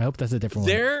movie. I hope that's a different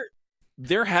one.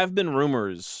 There have been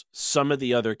rumors, some of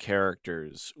the other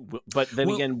characters, but then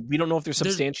again, we don't know if they're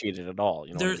substantiated at all.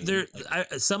 You know,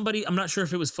 somebody, I'm not sure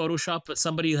if it was Photoshop, but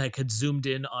somebody like had zoomed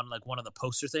in on like one of the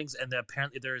poster things, and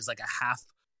apparently there is like a half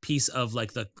piece of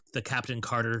like the Captain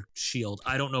Carter shield.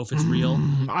 I don't know if it's real.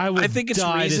 I think it's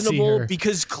reasonable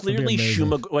because clearly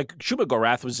Shuma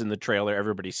Gorath was in the trailer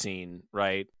everybody's seen,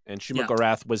 right? And Shuma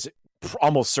Gorath was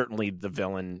almost certainly the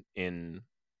villain in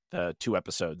the 2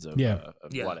 episodes of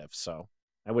What If, so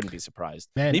I wouldn't be surprised.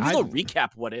 Man, maybe they'll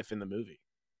recap What If in the movie.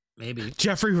 Maybe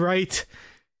Jeffrey Wright.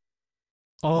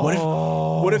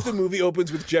 Oh, what if the movie opens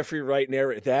with Jeffrey Wright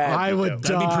narrating that? I would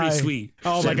die. That'd be pretty sweet.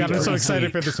 Oh my god, I'm so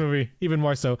excited for this movie, even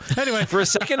more so. Anyway, for a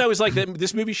second I was like,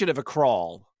 this movie should have a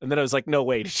crawl, and then I was like, no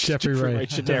wait, Jeffrey Wright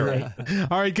should narrate.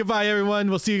 All right, goodbye everyone.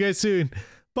 We'll see you guys soon.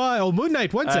 Bye. Oh, Moon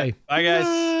Knight Wednesday. Bye guys.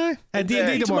 Bye. And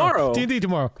D&D tomorrow. D&D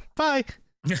tomorrow. Bye.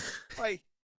 Bye.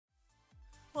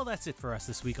 Well, that's it for us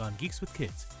this week on Geeks with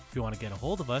Kids. If you want to get a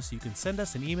hold of us, you can send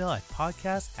us an email at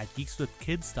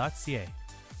podcast@geekswithkids.ca.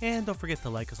 And don't forget to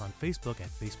like us on Facebook at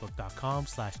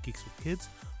facebook.com/geekswithkids.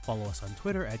 Follow us on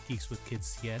Twitter at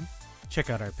geekswithkidscn. Check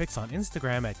out our pics on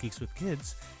Instagram at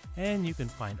geekswithkids. And you can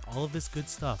find all of this good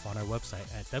stuff on our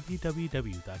website at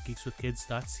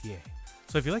www.geekswithkids.ca.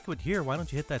 So if you like what you hear, why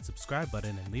don't you hit that subscribe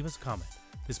button and leave us a comment.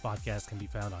 This podcast can be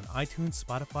found on iTunes,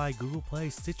 Spotify, Google Play,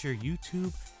 Stitcher,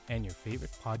 YouTube, and your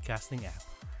favorite podcasting app.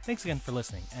 Thanks again for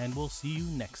listening, and we'll see you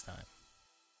next time.